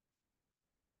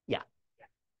 Yeah.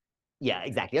 Yeah,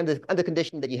 exactly. Under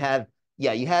condition that you have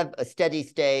a steady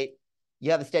state. You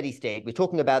have a steady state. We're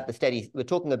talking about a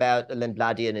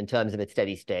Lindbladian in terms of its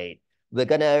steady state. We're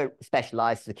going to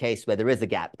specialize the case where there is a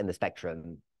gap in the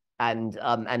spectrum, and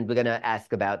we're going to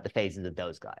ask about the phases of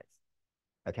those guys.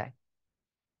 Okay.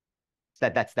 So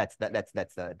that's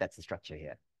the structure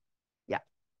here. Yeah.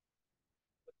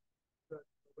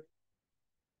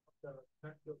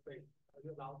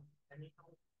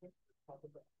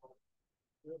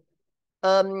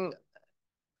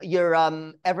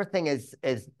 Everything is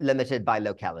limited by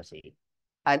locality,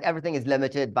 and everything is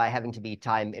limited by having to be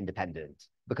time independent,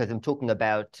 because I'm talking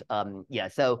about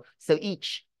so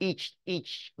each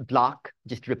block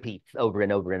just repeats over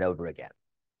and over and over again.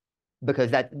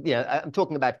 because that, I'm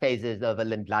talking about phases of a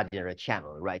Lindbladian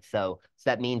channel, right? So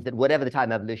that means that whatever the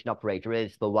time evolution operator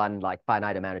is for one like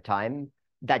finite amount of time,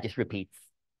 that just repeats.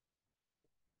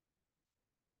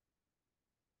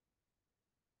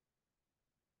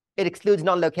 It excludes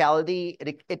non-locality.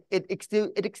 It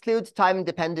excludes time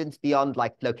dependence beyond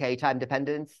like Cloquet time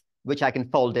dependence, which I can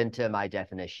fold into my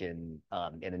definition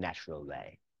in a natural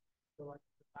way. So like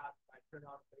the path I turn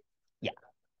on. Yeah,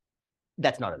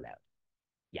 that's not allowed.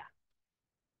 Yeah.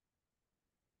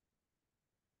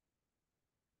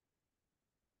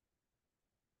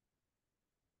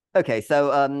 Okay,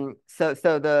 so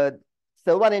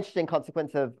one interesting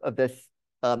consequence of this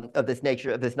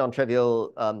nature of this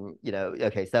non-trivial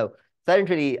okay, so I didn't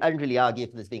really argue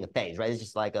for this being a phase, right? It's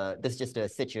just like this is just a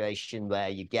situation where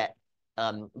you get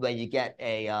a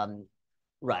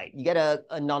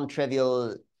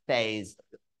non-trivial phase,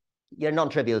 you get a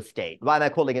non-trivial state. Why am I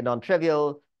calling it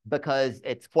non-trivial? Because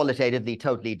it's qualitatively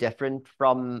totally different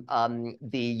from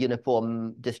the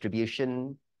uniform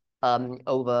distribution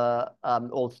over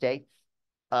all states.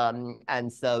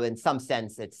 And so in some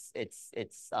sense, it's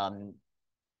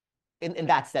in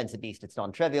that sense, at least, it's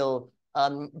non-trivial.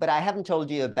 But I haven't told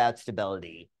you about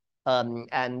stability.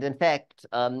 And in fact,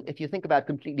 if you think about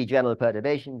completely general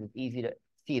perturbations, it's easy to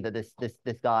see that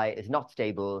this guy is not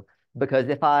stable, because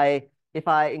if I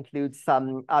include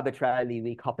some arbitrarily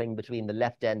weak hopping between the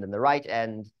left end and the right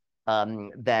end,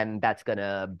 then that's going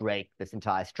to break this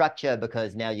entire structure,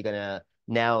 because now you're going to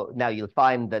now you'll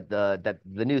find that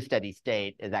the new steady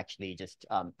state is actually just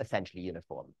essentially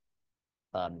uniform.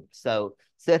 So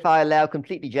if I allow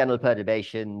completely general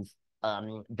perturbations,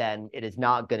 then it is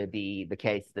not going to be the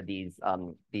case that these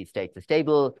states are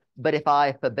stable. But if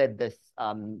I forbid this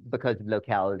because of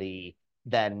locality,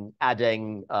 then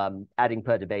adding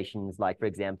perturbations, like for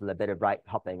example a bit of right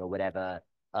hopping or whatever,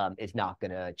 is not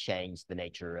going to change the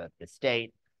nature of the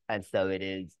state, and so it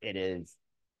is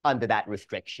under that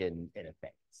restriction in a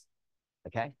phase.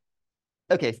 Okay.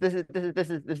 Okay, so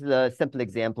this is a simple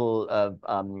example of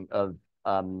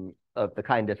the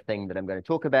kind of thing that I'm going to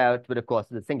talk about. But of course,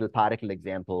 the single particle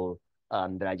example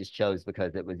that I just chose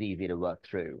because it was easy to work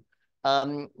through.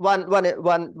 One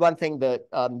thing that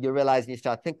you realize when you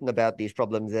start thinking about these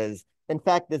problems is, in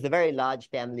fact, there's a very large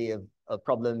family of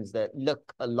problems that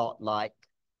look a lot like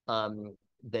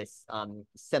this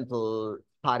simple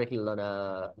particle on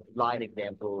a line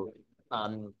example,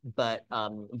 but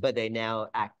they now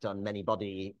act on many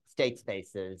body state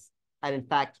spaces. And in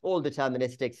fact, all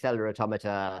deterministic cellular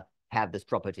automata have this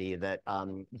property that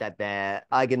that their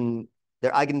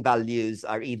eigenvalues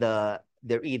are either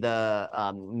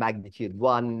magnitude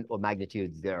 1 or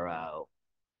magnitude 0.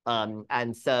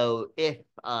 And so if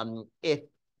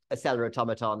a cellular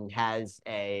automaton has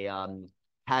a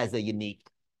unique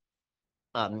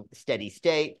steady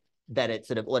state, then it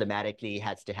sort of automatically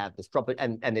has to have this property,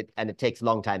 and it takes a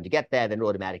long time to get there, then it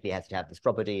automatically has to have this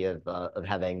property of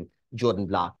having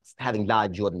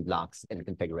large Jordan blocks in a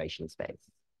configuration space.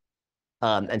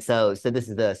 And so this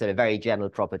is a sort of very general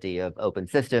property of open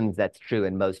systems that's true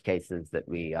in most cases that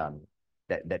we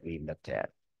looked at.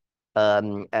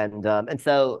 And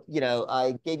so,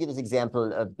 I gave you this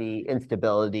example of the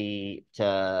instability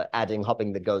to adding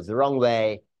hopping that goes the wrong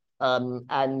way.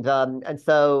 And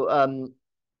so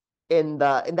in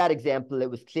that example, it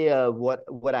was clear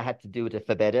what I had to do to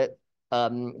forbid it.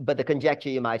 But the conjecture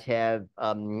you might have,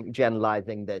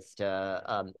 generalizing this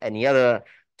to any other,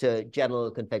 to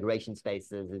general configuration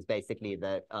spaces, is basically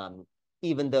that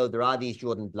even though there are these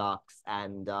Jordan blocks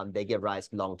and they give rise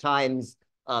to long times,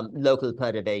 local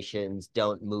perturbations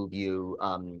don't move you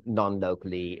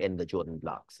non-locally in the Jordan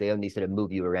blocks. They only sort of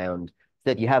move you around.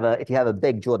 So if you have a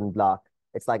big Jordan block,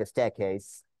 it's like a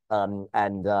staircase,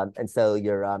 and so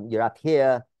you're up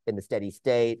here in the steady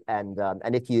state, and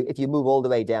if you move all the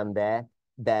way down there,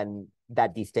 then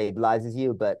that destabilizes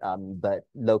you, but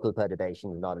local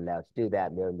perturbation is not allowed to do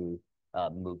that. They only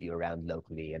move you around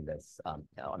locally in this on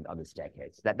the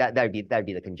staircase. That'd be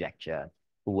the conjecture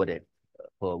for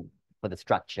the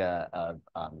structure of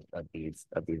these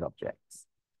objects.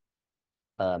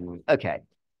 Okay.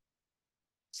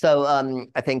 So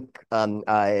I think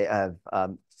I have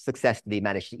successfully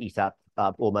managed to eat up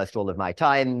almost all of my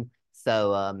time.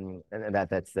 So and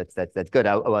that's good.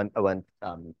 I won't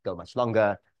go much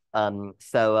longer.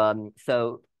 So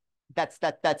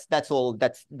that's all.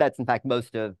 That's in fact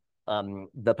most of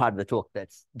the part of the talk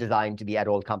that's designed to be at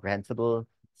all comprehensible.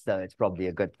 So it's probably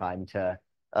a good time to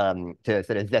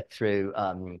sort of zip through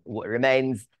what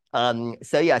remains.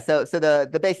 So yeah, so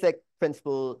the basic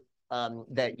principle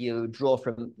that you draw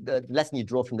from the lesson you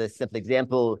draw from this simple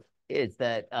example is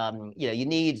that you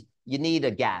need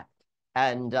a gap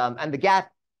and the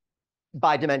gap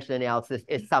by dimensional analysis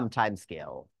is some time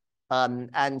scale.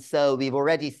 And so we've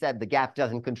already said the gap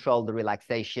doesn't control the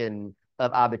relaxation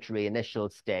of arbitrary initial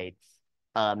states.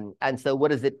 And so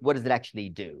what does it actually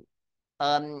do?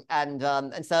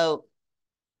 And so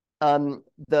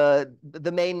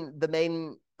the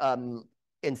main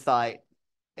insight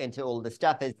into all this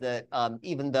stuff is that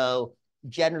even though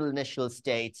general initial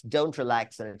states don't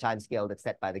relax on a time scale that's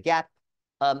set by the gap,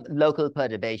 local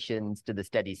perturbations to the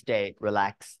steady state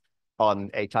relax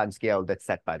on a time scale that's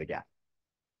set by the gap.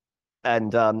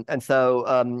 And so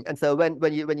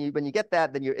when you get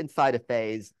that, then you're inside a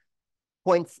phase.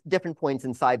 Different points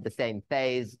inside the same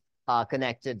phase are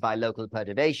connected by local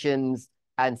perturbations,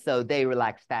 and so they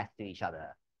relax fast to each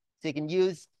other. So you can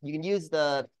use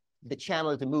the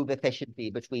channel to move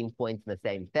efficiently between points in the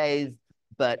same phase,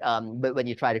 but when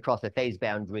you try to cross a phase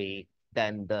boundary,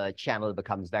 then the channel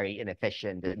becomes very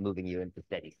inefficient at moving you into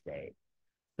steady state.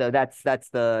 So that's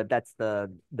the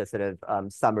sort of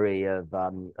summary of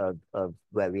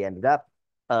where we ended up.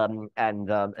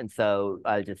 And so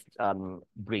I'll just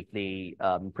briefly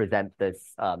present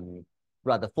this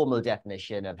rather formal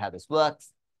definition of how this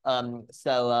works.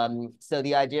 So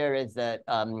the idea is that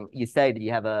you say that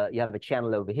you have a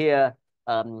channel over here,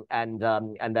 and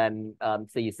then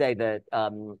so you say that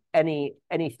any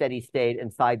steady state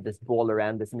inside this ball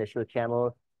around this initial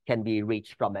channel can be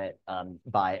reached from it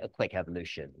by a quick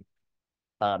evolution.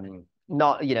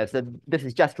 Not, so this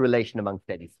is just a relation among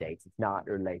steady states. It's not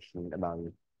a relation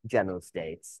among general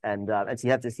states. And so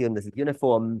you have to assume this is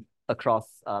uniform across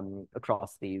the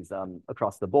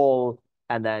ball,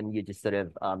 and then you just sort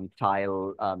of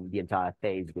tile the entire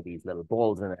phase with these little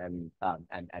balls, and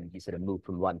you sort of move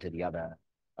from one to the other.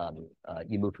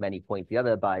 You move from any point to the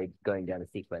other by going down a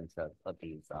sequence of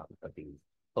these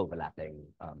overlapping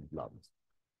lobes.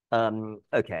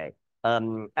 Okay.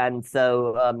 And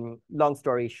so long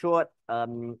story short,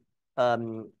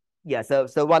 yeah,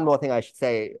 so one more thing I should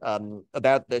say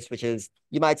about this, which is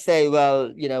you might say,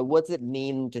 well, what does it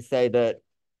mean to say that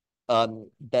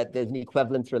that there's an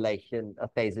equivalence relation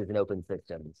of phases in open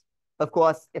systems? Of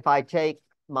course, if I take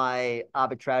my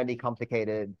arbitrarily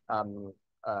complicated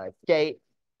state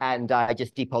and I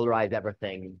just depolarize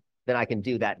everything, then I can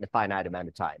do that in a finite amount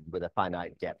of time with a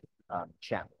finite depth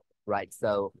channel, right?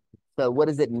 So what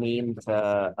does it mean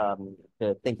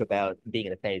to think about being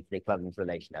in a phase equivalence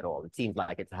relation at all? It seems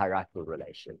like it's a hierarchical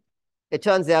relation. It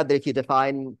turns out that if you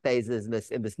define phases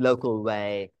in this local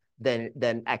way,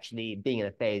 then actually being in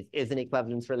a phase is an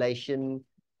equivalence relation.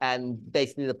 And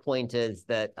basically the point is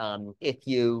that if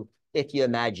you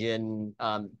imagine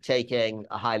taking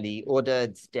a highly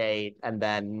ordered state and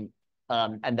then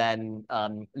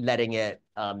letting it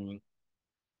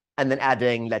and then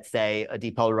adding, let's say, a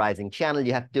depolarizing channel,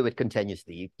 you have to do it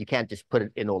continuously. You can't just put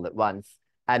it in all at once.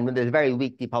 And when there's a very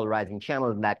weak depolarizing channel,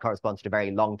 then that corresponds to a very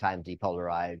long time to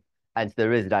depolarize. And so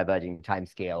there is a diverging time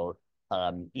scale,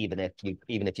 even if you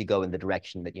go in the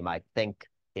direction that you might think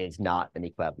is not an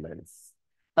equivalence.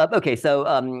 Okay,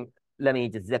 so let me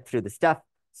just zip through the stuff.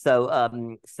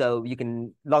 So you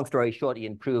can, long story short, you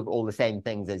can prove all the same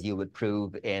things as you would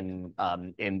prove in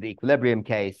the equilibrium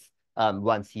case.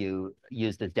 Once you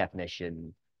use this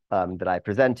definition that I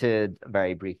presented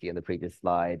very briefly in the previous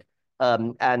slide.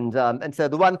 And so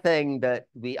the one thing that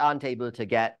we aren't able to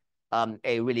get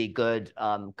a really good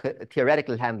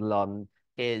theoretical handle on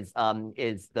is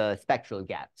the spectral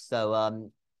gap. So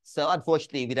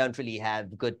unfortunately, we don't really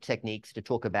have good techniques to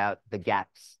talk about the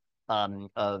gaps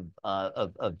of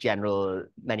general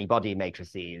many-body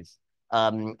matrices.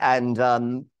 And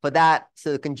for that,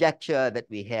 so the conjecture that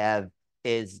we have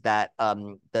is that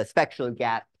the spectral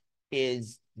gap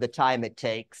is the time it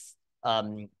takes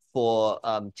for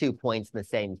 2 points in the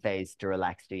same phase to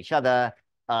relax to each other,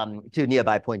 2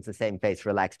 nearby points in the same phase to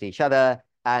relax to each other.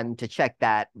 And to check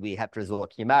that, we have to resort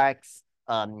to numerics.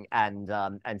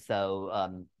 And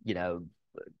so,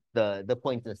 the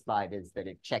point of the slide is that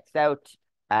it checks out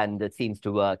and it seems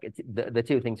to work. The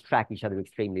two things track each other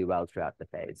extremely well throughout the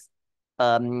phase.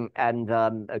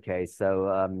 Okay,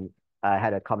 so I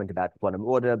had a comment about quantum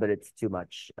order, but it's too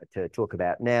much to talk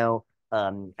about now.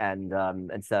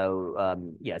 And so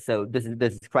yeah, so this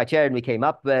is criterion we came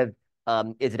up with.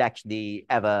 Is it actually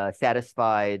ever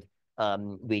satisfied?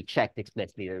 We checked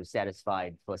explicitly that it was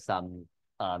satisfied for some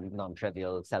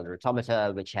non-trivial cellular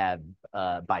automata which have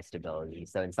bistability.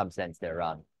 So in some sense, they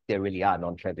really are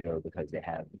non-trivial because they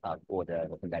have order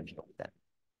or conventional set.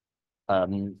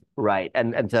 Right,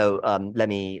 and so let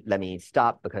me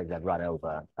stop because I've run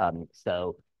over.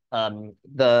 So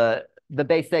the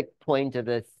basic point of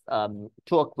this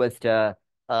talk was to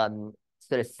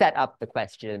sort of set up the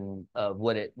question of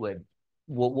what it would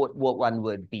what one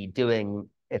would be doing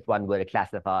if one were to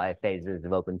classify phases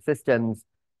of open systems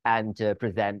and to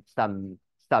present some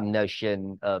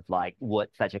notion of like what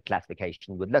such a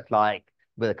classification would look like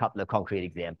with a couple of concrete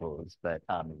examples. But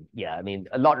yeah, I mean,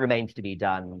 a lot remains to be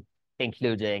done,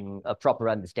 including a proper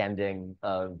understanding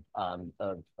of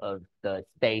the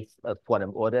space of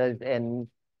quantum orders in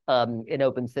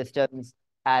open systems.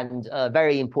 And a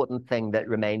very important thing that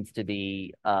remains to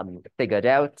be figured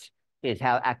out is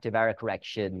how active error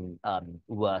correction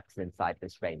works inside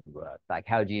this framework. Like,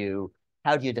 how do you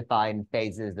define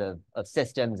phases of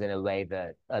systems in a way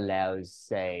that allows,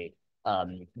 say,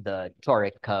 the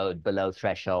toric code below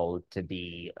threshold to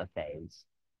be a phase?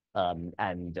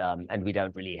 And we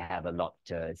don't really have a lot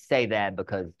to say there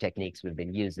because techniques we've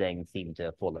been using seem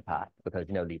to fall apart because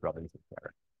no Lie Robinson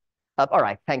error. All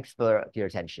right, thanks for your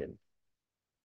attention.